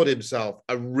 He's poured himself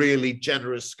a really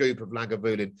generous scoop of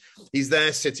Lagavulin. He's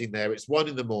there sitting there. It's 1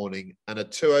 a.m. and a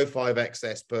 205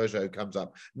 XS Peugeot comes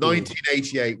up.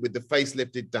 1988 with the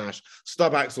facelifted dash,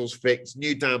 stub axles fixed,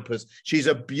 new dampers. She's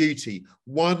a beauty.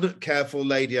 One careful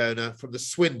lady owner from the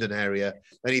Swindon area.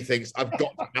 And he thinks, I've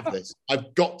got to have this.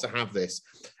 I've got to have this.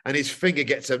 And his finger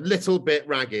gets a little bit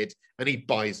ragged and he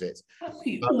buys it.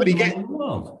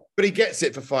 But he gets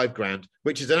it for 5 grand,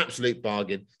 which is an absolute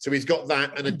bargain. So he's got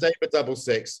that and a Daimler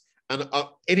 66. And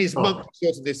in his month of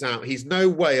sorting this out, he's no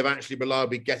way of actually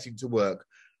reliably getting to work,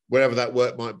 wherever that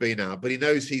work might be now. But he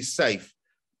knows he's safe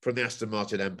from the Aston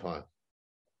Martin empire.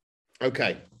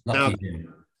 Okay, now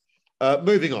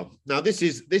moving on. Now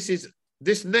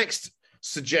this next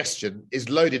suggestion is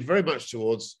loaded very much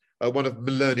towards one of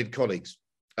my learned colleagues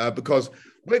because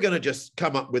we're going to just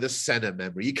come up with a Senna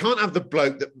memory. You can't have the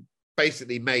bloke that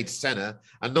basically made Senna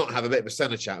and not have a bit of a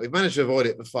Senna chat. We've managed to avoid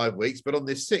it for 5 weeks, but on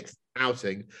this 6th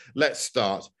outing, let's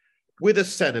start with a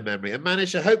Senna memory. And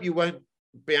Manish, I hope you won't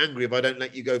be angry if I don't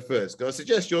let you go first, because I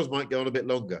suggest yours might go on a bit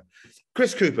longer.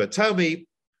 Chris Cooper, tell me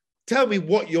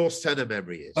what your Senna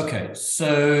memory is. Okay,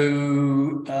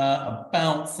 so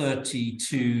about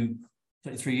 33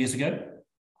 years ago,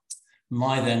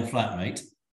 my then flatmate,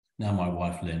 now my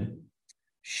wife Lynn,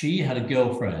 she had a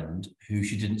girlfriend who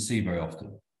she didn't see very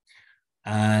often.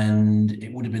 And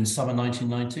it would have been summer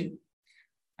 1990.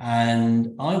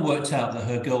 And I worked out that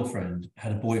her girlfriend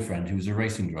had a boyfriend who was a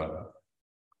racing driver.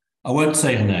 I won't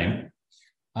say her name,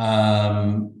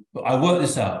 but I worked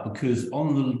this out because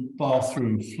on the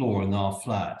bathroom floor in our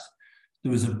flat,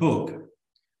 there was a book,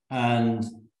 and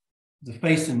the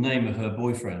face and name of her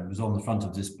boyfriend was on the front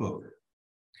of this book.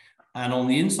 And on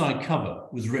the inside cover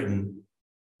was written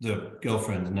the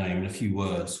girlfriend's name in a few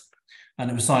words. And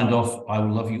it was signed off, "I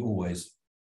will love you always,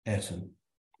 Ayrton."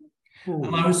 Ooh.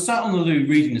 And I was sat on the loo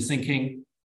reading this thinking,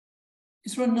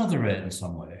 is there another Ayrton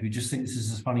somewhere who just thinks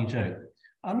this is a funny joke?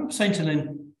 I remember saying to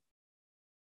Lynn,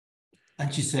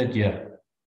 and she said, yeah.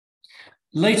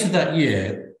 Later that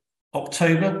year,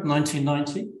 October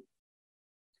 1990,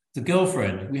 the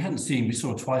girlfriend, we hadn't seen, we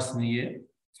saw her twice in a year.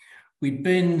 We'd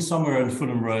been somewhere on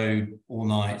Fulham Road all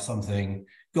night, something,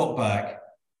 got back.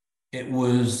 It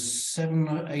was 7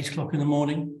 or 8 o'clock in the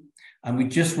morning, and we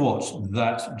just watched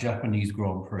that Japanese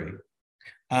Grand Prix.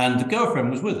 And the girlfriend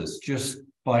was with us, just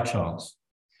by chance.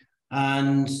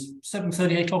 And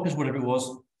 7:30, 8 o'clock is whatever it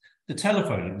was. The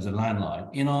telephone, it was a landline,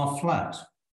 in our flat.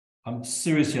 I'm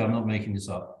not making this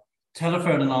up.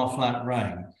 Telephone in our flat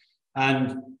rang.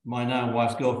 And my now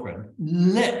wife's girlfriend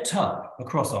leapt up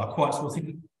across our quiet spot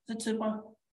thinking, this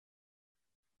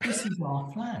is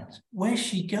our flat. Where's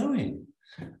she going?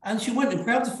 And she went and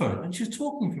grabbed the phone and she was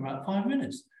talking for about 5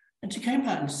 minutes. And she came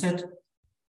back and said,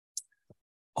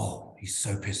 oh, he's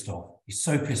so pissed off. He's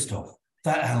so pissed off.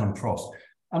 That Alan Prost.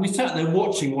 And we sat there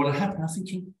watching what had happened. I was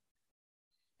thinking,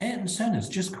 Ayrton Senna's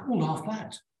just called our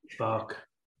flat. Fuck.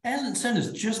 Ayrton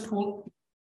Senna's just called.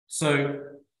 So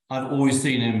I've always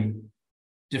seen him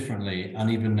differently.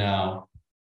 And even now,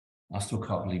 I still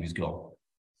can't believe he's gone.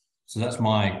 So that's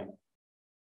my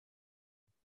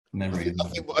memory.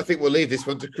 I think we'll leave this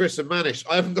one to Chris and Manish.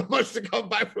 I haven't got much to come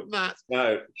back from that.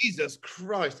 No. Jesus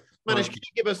Christ. Manish,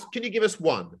 can you give us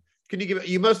one?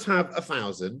 You must have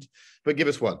 1,000, but give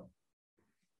us one.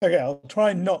 Okay, I'll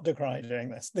try not to cry during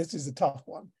this. This is a tough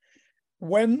one.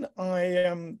 When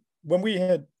we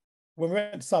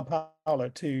went to Sao Paulo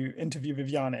to interview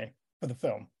Viviane for the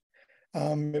film,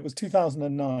 it was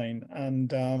 2009,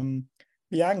 and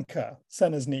Bianca,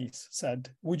 Senna's niece, said,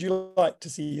 would you like to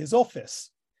see his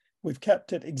office? We've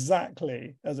kept it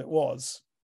exactly as it was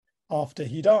after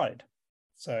he died.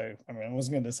 So, I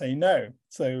wasn't going to say no.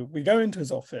 So we go into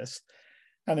his office,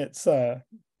 and it's a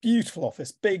beautiful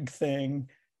office, big thing,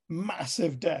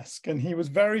 massive desk. And he was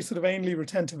very sort of anally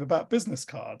retentive about business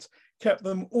cards, kept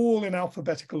them all in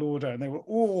alphabetical order, and they were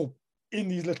all in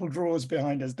these little drawers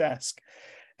behind his desk.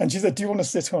 And she said, do you want to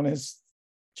sit on his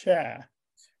chair?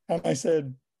 And I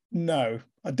said, no,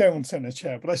 I don't want to sit in a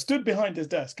chair. But I stood behind his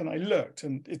desk and I looked,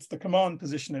 and it's the command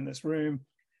position in this room,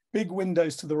 big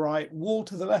windows to the right, wall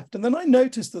to the left. And then I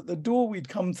noticed that the door we'd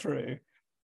come through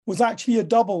was actually a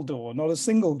double door, not a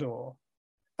single door.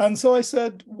 And so I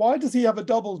said, why does he have a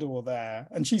double door there?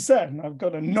 And she said, and I've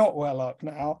got a knot well up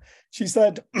now, she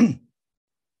said,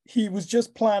 he was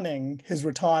just planning his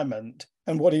retirement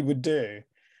and what he would do.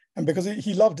 And because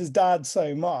he loved his dad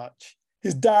so much,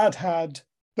 his dad had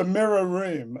the mirror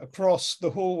room across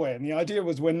the hallway. And the idea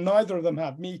was when neither of them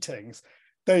had meetings,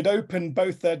 they'd open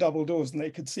both their double doors and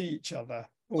they could see each other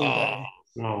all day.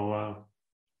 Oh, wow.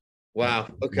 Wow.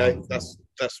 Okay. That's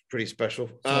pretty special.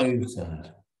 So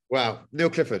sad. Wow. Neil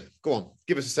Clifford, go on.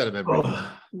 Give us a set of memory.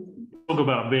 Talk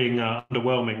about being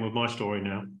underwhelming with my story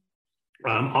now.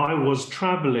 I was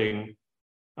traveling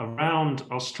around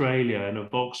Australia in a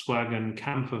Volkswagen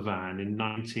camper van in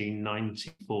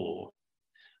 1994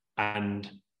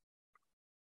 and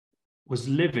was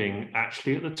living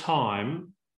actually at the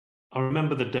time. I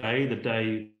remember the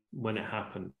day when it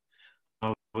happened.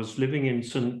 I was living in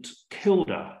St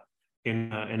Kilda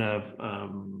in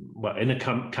a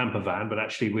camper van, but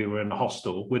actually we were in a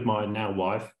hostel with my now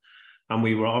wife, and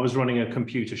I was running a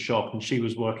computer shop, and she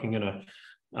was working in a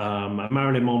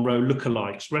Marilyn Monroe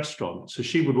lookalikes restaurant. So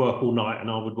she would work all night and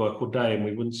I would work all day, and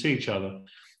we wouldn't see each other.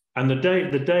 And the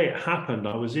day it happened,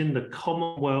 I was in the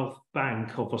Commonwealth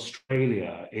Bank of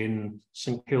Australia in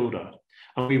St Kilda.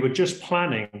 And we were just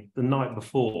planning the night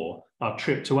before our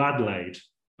trip to Adelaide,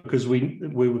 because we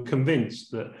were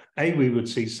convinced that A, we would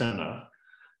see Senna,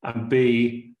 and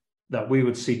B, that we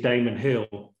would see Damon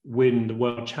Hill win the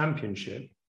World Championship.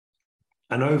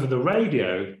 And over the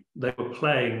radio, they were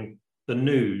playing the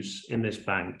news in this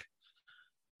bank,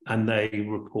 and they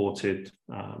reported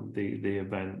the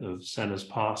event of Senna's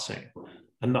passing.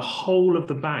 And the whole of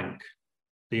the bank,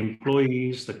 the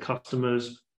employees, the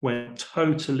customers, went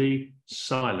totally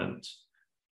silent.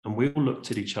 And we all looked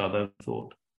at each other and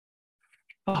thought,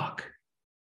 fuck,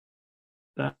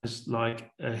 that is like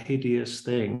a hideous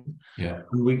thing. Yeah.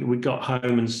 And we got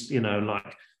home and,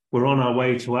 we're on our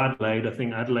way to Adelaide. I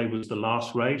think Adelaide was the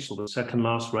last race or the second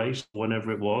last race,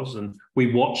 whenever it was. And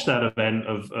we watched that event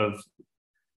of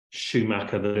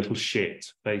Schumacher, the little shit,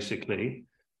 basically,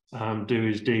 do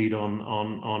his deed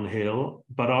on Hill.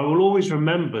 But I will always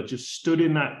remember just stood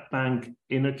in that bank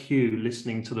in a queue,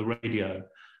 listening to the radio,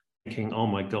 thinking, "Oh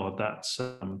my God,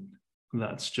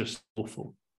 that's just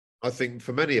awful." I think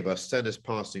for many of us, Senna's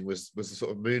passing was the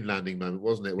sort of moon landing moment,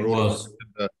 wasn't it?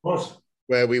 It was.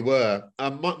 Where we were.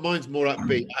 Mine's more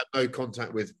upbeat. I had no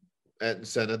contact with Ayrton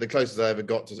Senna. The closest I ever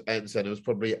got to Ayrton Senna was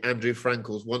probably Andrew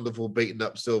Frankel's wonderful beaten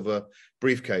up silver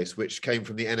briefcase, which came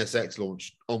from the NSX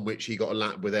launch, on which he got a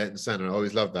lap with Ayrton Senna. I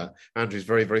always loved that. Andrew's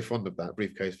very, very fond of that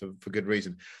briefcase for good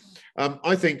reason.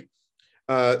 I think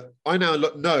I now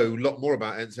know a lot more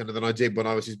about Ayrton Senna than I did when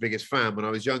I was his biggest fan when I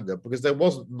was younger, because there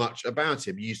wasn't much about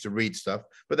him. You used to read stuff,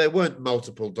 but there weren't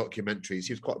multiple documentaries.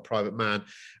 He was quite a private man,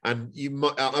 and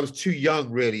I was too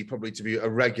young, really, probably to be a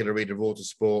regular reader of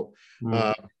Autosport.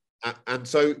 And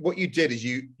so what you did is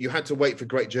you had to wait for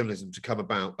great journalism to come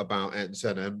about Ayrton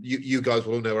Senna. And you guys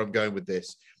will all know where I'm going with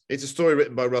this. It's a story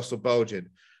written by Russell Bulgin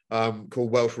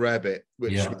called Welsh Rarebit,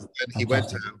 which he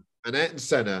went out, and Ayrton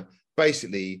Senna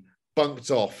basically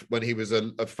bunked off when he was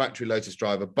a factory Lotus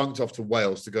driver, bunked off to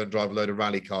Wales to go and drive a load of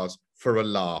rally cars for a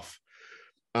laugh.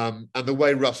 And the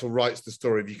way Russell writes the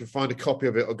story, if you can find a copy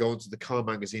of it or go onto the Car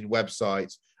Magazine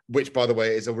website, which, by the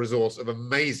way, is a resource of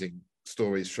amazing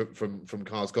stories from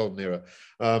Car's golden era.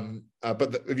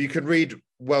 If you can read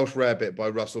Welsh Rarebit by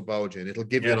Russell Bulgin, it'll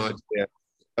give you an idea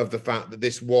of the fact that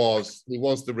he was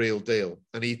the real deal.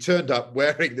 And he turned up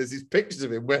wearing, there's these pictures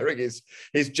of him wearing his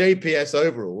JPS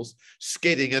overalls,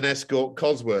 skidding an Escort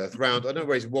Cosworth round, I don't know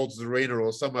where he's, Walters Arena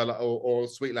or somewhere like, or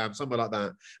Sweet Lamb, somewhere like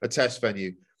that, a test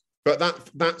venue. But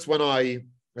that's when I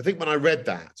think when I read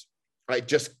that, I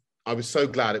was so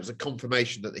glad. It was a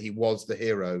confirmation that he was the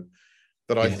hero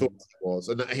that I thought he was,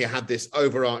 and that he had this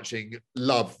overarching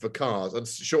love for cars. And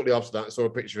shortly after that, I saw a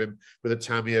picture of him with a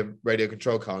Tamiya radio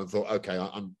control car and thought, okay,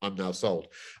 I'm now sold.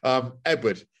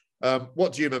 Edward,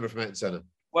 what do you remember from Ayrton Senna?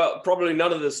 Well, probably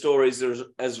none of the stories are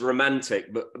as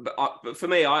romantic, but for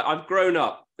me, I've grown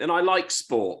up and I like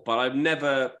sport, but I've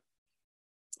never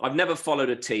followed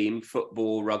a team,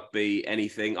 football, rugby,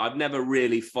 anything. I've never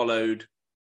really followed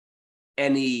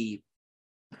any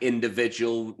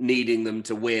individual needing them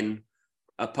to win,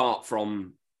 apart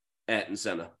from Ayrton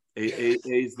Senna.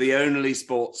 He's the only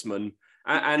sportsman.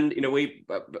 And we,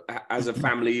 as a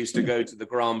family, used to go to the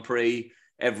Grand Prix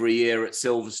every year at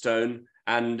Silverstone.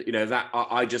 And, that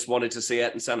I just wanted to see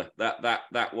Ayrton Senna.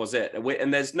 That was it.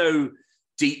 And there's no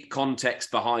deep context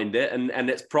behind it. And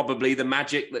it's probably the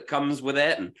magic that comes with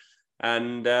Ayrton.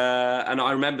 And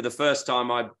I remember the first time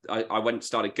I went and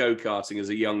started go-karting as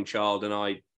a young child, and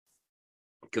I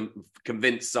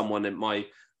convinced someone in my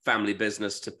family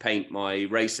business to paint my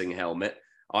racing helmet.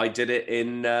 I did it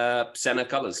in Senna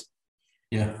colours.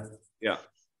 Yeah.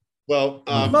 Well,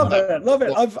 love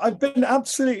it. I've been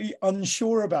absolutely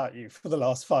unsure about you for the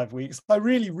last 5 weeks. I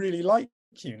really, really like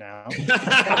you now.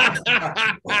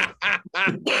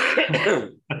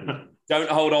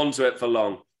 Don't hold on to it for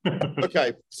long.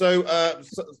 Okay, so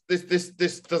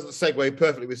this doesn't segue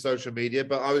perfectly with social media,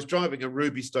 but I was driving a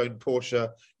Ruby Stone Porsche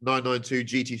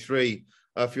 992 GT3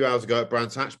 a few hours ago at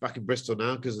Brands Hatch, back in Bristol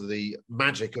now because of the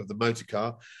magic of the motor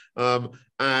car,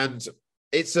 and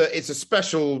it's a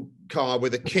special car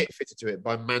with a kit fitted to it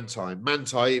by Manthey.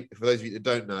 Manthey, for those of you that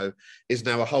don't know, is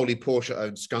now a wholly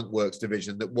Porsche-owned Skunk Works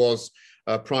division that was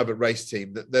a private race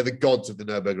team. They're the gods of the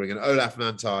Nürburgring, and Olaf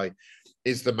Manthey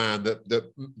is the man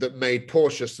that made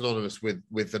Porsche synonymous with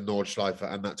the Nordschleife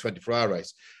and that 24-hour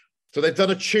race. So they've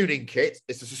done a tuning kit.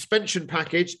 It's a suspension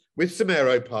package with some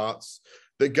aero parts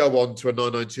that go on to a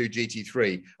 992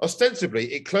 GT3.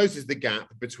 Ostensibly, it closes the gap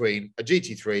between a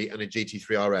GT3 and a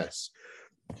GT3 RS.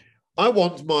 I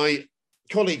want my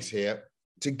colleagues here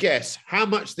to guess how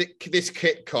much this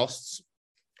kit costs.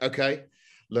 Okay,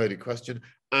 loaded question.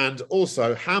 And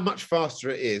also how much faster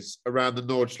it is around the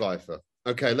Nordschleife.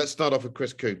 Okay, let's start off with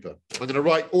Chris Cooper. I'm going to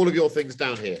write all of your things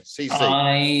down here.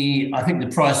 CC. I think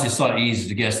the price is slightly easier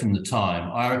to guess than the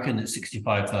time. I reckon it's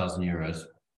 65,000 euros.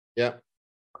 Yeah.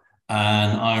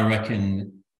 And I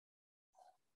reckon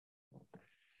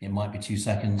it might be 2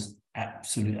 seconds,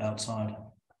 absolute outside.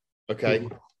 Okay.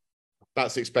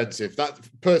 That's expensive. That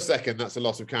per second, that's a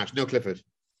lot of cash. Neil Clifford.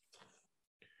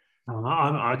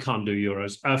 I can't do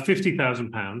euros.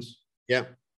 £50,000. Yeah.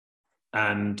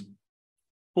 And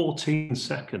 14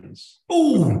 seconds.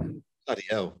 Oh, bloody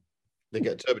hell. They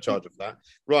get a turbocharger for that.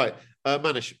 Right.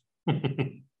 Manish.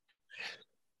 I'm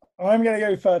going to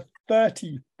go for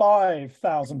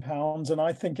 £35,000, and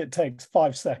I think it takes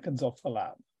 5 seconds off the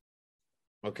lap.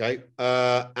 Okay.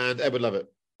 And Edward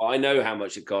Lovett. I know how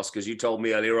much it costs because you told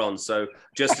me earlier on. So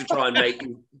just to try and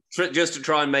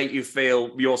make you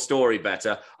feel your story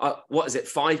better. What is it?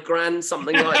 $5,000,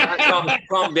 something like that?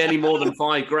 Can't be any more than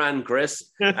 $5,000, Chris.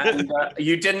 And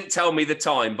you didn't tell me the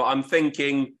time, but I'm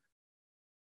thinking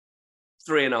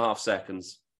 3.5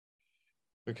 seconds.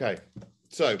 Okay.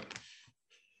 So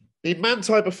the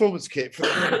Manthey Performance Kit for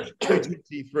the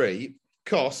GT3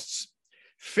 costs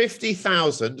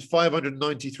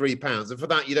 £50,593. And for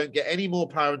that, you don't get any more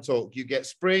power and torque. You get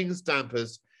springs,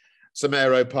 dampers, some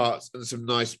aero parts, and some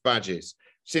nice badges.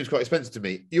 Seems quite expensive to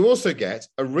me. You also get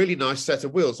a really nice set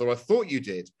of wheels, or I thought you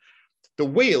did. The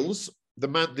wheels,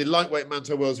 the lightweight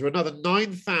Manto wheels, are another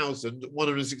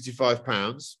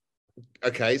 £9,165.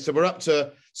 Okay, so we're up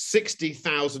to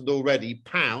 60,000 already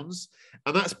pounds,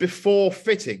 and that's before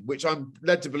fitting, which I'm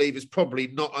led to believe is probably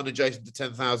not unadjacent to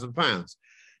 £10,000.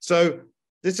 So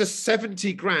there's a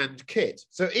 70 grand kit.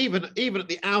 So even at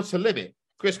the outer limit,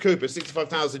 Chris Cooper,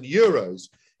 €65,000.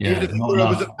 Yeah, even if Euro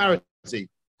was at parity.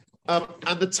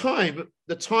 And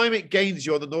the time it gains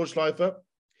you on the Nordschleife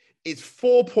is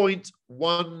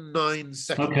 4.19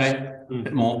 seconds. Okay, a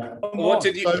bit more. What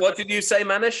did you say,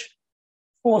 Manish?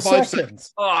 4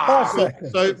 seconds. 5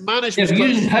 seconds. So Manish you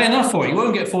didn't pay enough for it. You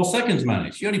won't get 4 seconds,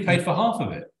 Manish. You only paid for half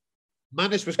of it.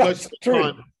 Manish was close to the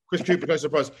time. Chris Cooper close to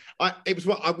the price.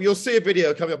 You'll see a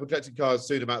video coming up on Collecting Cars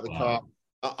soon about the car.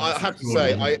 I have to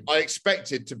say, I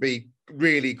expected to be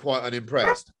really quite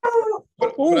unimpressed.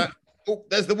 But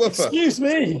there's the woofer. Excuse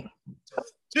me.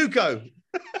 To go.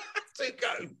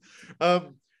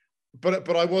 But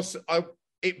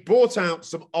it brought out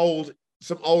some old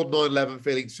 911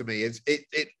 feelings for me.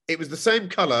 It was the same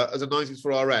color as a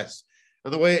 964 RS,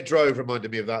 and the way it drove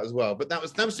reminded me of that as well. But that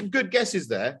was some good guesses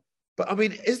there. But I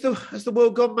mean, has the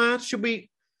world gone mad? Should we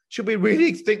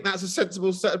really think that's a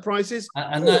sensible set of prices?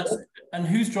 And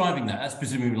who's driving that? That's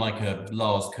presumably like a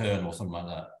Lars Kern or something like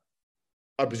that.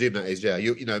 I presume that is, yeah.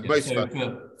 Most so of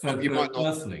for you might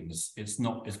not. Earthlings, it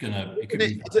could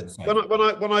be.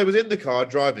 When I was in the car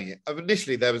driving it,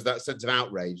 initially there was that sense of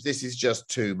outrage. This is just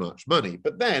too much money.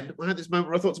 But then I had this moment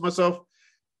where I thought to myself,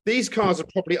 these cars are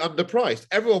probably underpriced.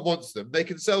 Everyone wants them. They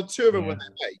can sell 2 of them when they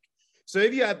make. So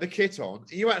if you add the kit on,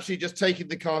 are you actually just taking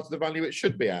the car to the value it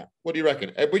should be at? What do you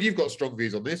reckon? Edward, you've got strong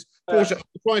views on this. Porsche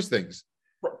underpriced things.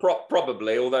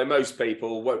 Probably, although most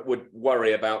people would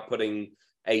worry about putting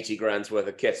 80 grand's worth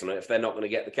of kit on it if they're not going to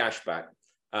get the cash back.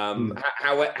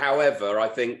 However, I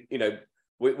think,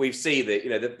 we see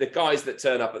that, the guys that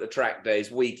turn up at the track days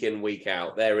week in, week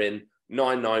out, they're in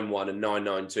 991 and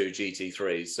 992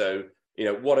 GT3s. So,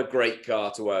 what a great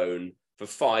car to own for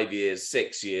 5 years,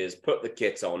 6 years, put the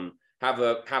kit on, have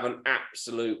an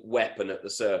absolute weapon at the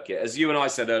circuit. As you and I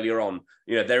said earlier on,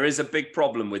 there is a big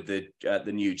problem with the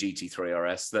new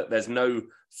GT3 RS, that there's no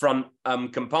front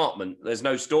compartment, there's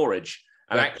no storage.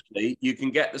 And actually, you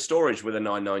can get the storage with a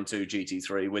 992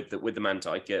 GT3 with the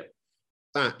Manti kit.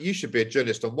 You should be a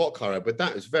journalist on what car, but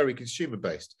that is very consumer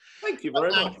based. Thank you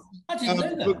very much. I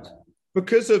didn't know that.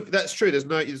 Because of that's true. There's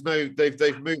no.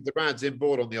 They've moved the rads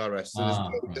inboard on the RS, so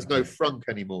there's no frunk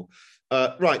anymore.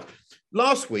 Right.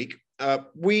 Last week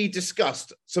we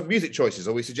discussed some music choices,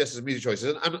 or we suggested some music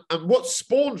choices, and what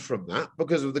spawned from that,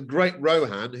 because of the great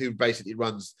Rohan, who basically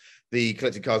runs the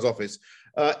Collecting Cars office,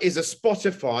 is a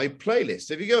Spotify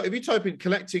playlist. If you type in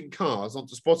Collecting Cars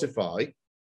onto Spotify,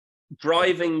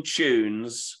 driving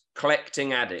tunes.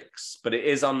 Collecting Addicts, but it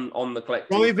is on the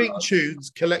Collecting Driving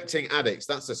Tunes, Collecting Addicts.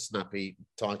 That's a snappy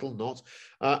title, not.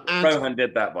 Rohan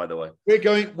did that, by the way. We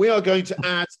are going to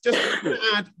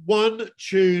add one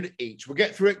tune each. We'll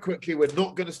get through it quickly. We're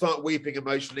not going to start weeping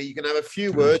emotionally. You can have a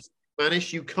few words.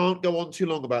 Manish, you can't go on too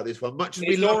long about this one.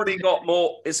 It's already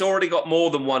got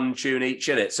more than one tune each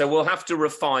in it, so we'll have to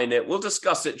refine it. We'll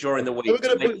discuss it during the week. So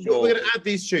we're going to add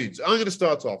these tunes. I'm going to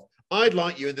start off. I'd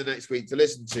like you in the next week to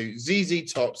listen to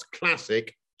ZZ Top's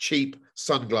classic Cheap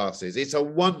Sunglasses. It's a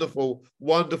wonderful,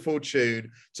 wonderful tune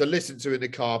to listen to in the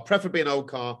car, preferably an old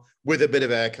car with a bit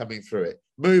of air coming through it.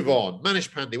 Move on.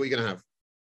 Manish Pandey, what are you going to have?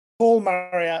 Paul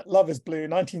Marriott, Love is Blue,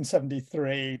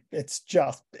 1973. It's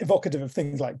just evocative of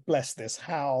things like Bless This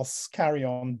House, Carry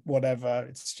On, whatever.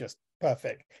 It's just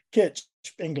perfect. Kitsch,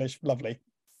 English, lovely.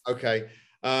 Okay.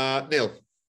 Neil.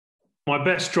 My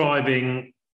best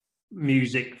driving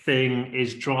music thing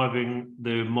is driving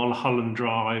the Mulholland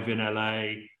Drive in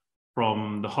LA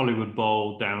from the Hollywood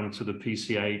Bowl down to the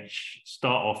PCH.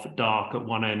 Start off at dark at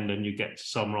one end and you get to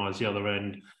sunrise the other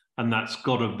end, and that's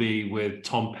got to be with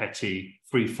Tom Petty,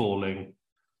 Free Falling.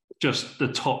 Just the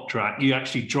top track. You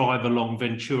actually drive along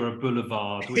Ventura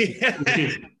Boulevard, which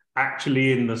is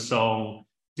actually in the song.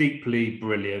 Deeply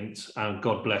brilliant, and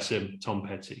God bless him, Tom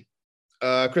Petty.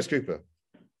 Chris Cooper.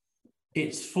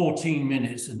 It's 14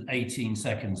 minutes and 18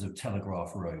 seconds of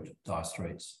Telegraph Road, Dire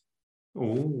Straits.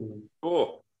 Oh.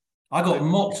 I got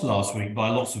mocked last week by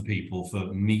lots of people for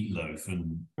Meatloaf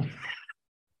and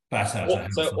Bat Out of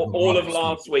House. So all of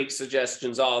last week's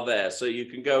suggestions are there, so you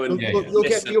can go and you'll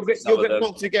get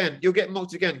mocked again. You'll get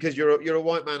mocked again because you're a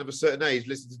white man of a certain age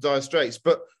listening to Dire Straits.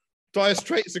 But Dire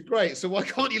Straits are great, so why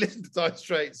can't you listen to Dire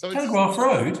Straits? So Telegraph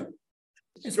Road.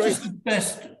 It's just the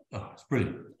best. Oh, it's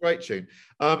brilliant. Great tune.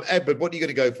 Edward, what are you going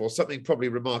to go for? Something probably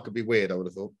remarkably weird, I would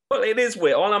have thought. Well, it is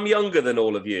weird. Well, I'm younger than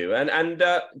all of you. And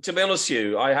to be honest with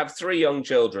you, I have 3 young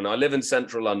children. I live in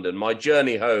central London. My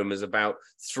journey home is about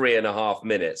 3.5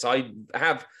 minutes. I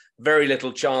have very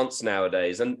little chance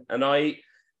nowadays. And I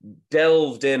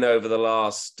delved in over the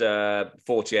last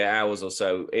 48 hours or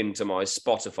so into my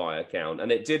Spotify account.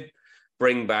 And it did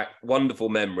bring back wonderful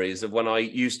memories of when I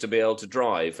used to be able to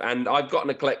drive. And I've got an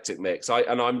eclectic mix.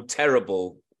 I'm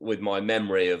terrible with my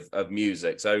memory of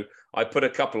music. So I put a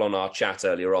couple on our chat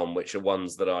earlier on, which are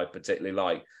ones that I particularly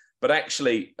like. But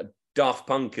actually, Daft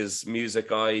Punk is music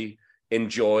I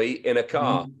enjoy in a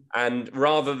car. And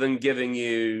rather than giving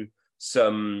you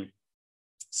some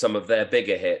of their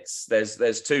bigger hits,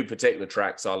 there's 2 particular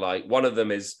tracks I like. One of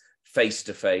them is Face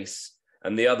to Face,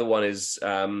 and the other one is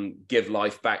Give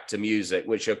Life Back to Music,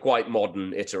 which are quite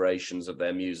modern iterations of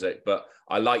their music. But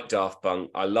I like Daft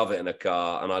Punk. I love it in a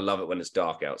car, and I love it when it's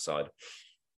dark outside.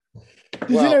 Did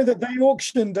you know that they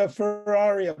auctioned a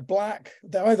Ferrari, a black?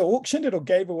 They either auctioned it or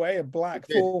gave away a black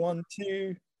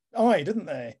 412i, didn't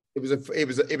they? It was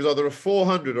either a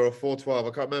 400 or a 412. I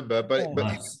can't remember, but it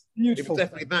was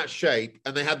definitely that shape.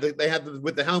 And they had them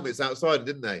with the helmets outside,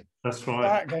 didn't they? That's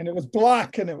right. And it was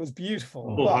black and it was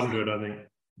beautiful. 400, I think.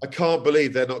 I can't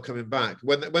believe they're not coming back.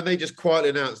 When they just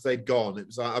quietly announced they'd gone, it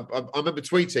was like, I remember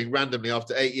tweeting randomly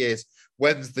after 8 years,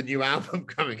 "When's the new album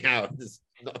coming out?" There's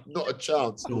not a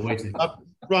chance. Still waiting.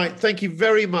 Right, thank you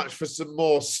very much for some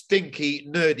more stinky,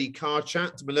 nerdy car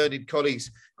chat. To my learned colleagues,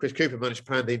 Chris Cooper, Manish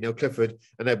Pandey, Neil Clifford,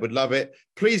 and Edward Lovett.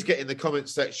 Please get in the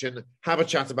comments section, have a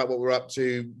chat about what we're up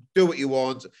to, do what you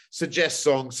want, suggest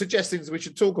songs, suggest things we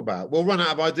should talk about. We'll run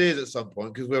out of ideas at some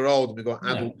point because we're old and we've got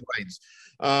adult brains.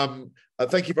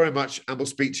 Thank you very much, and we'll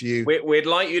speak to you. We'd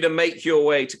like you to make your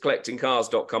way to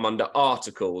collectingcars.com under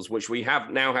articles, which we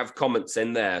now have comments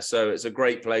in there. So it's a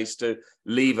great place to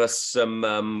leave us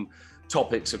some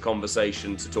topics of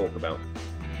conversation to talk about.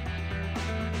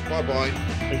 Bye-bye.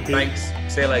 Thanks.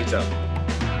 See you later.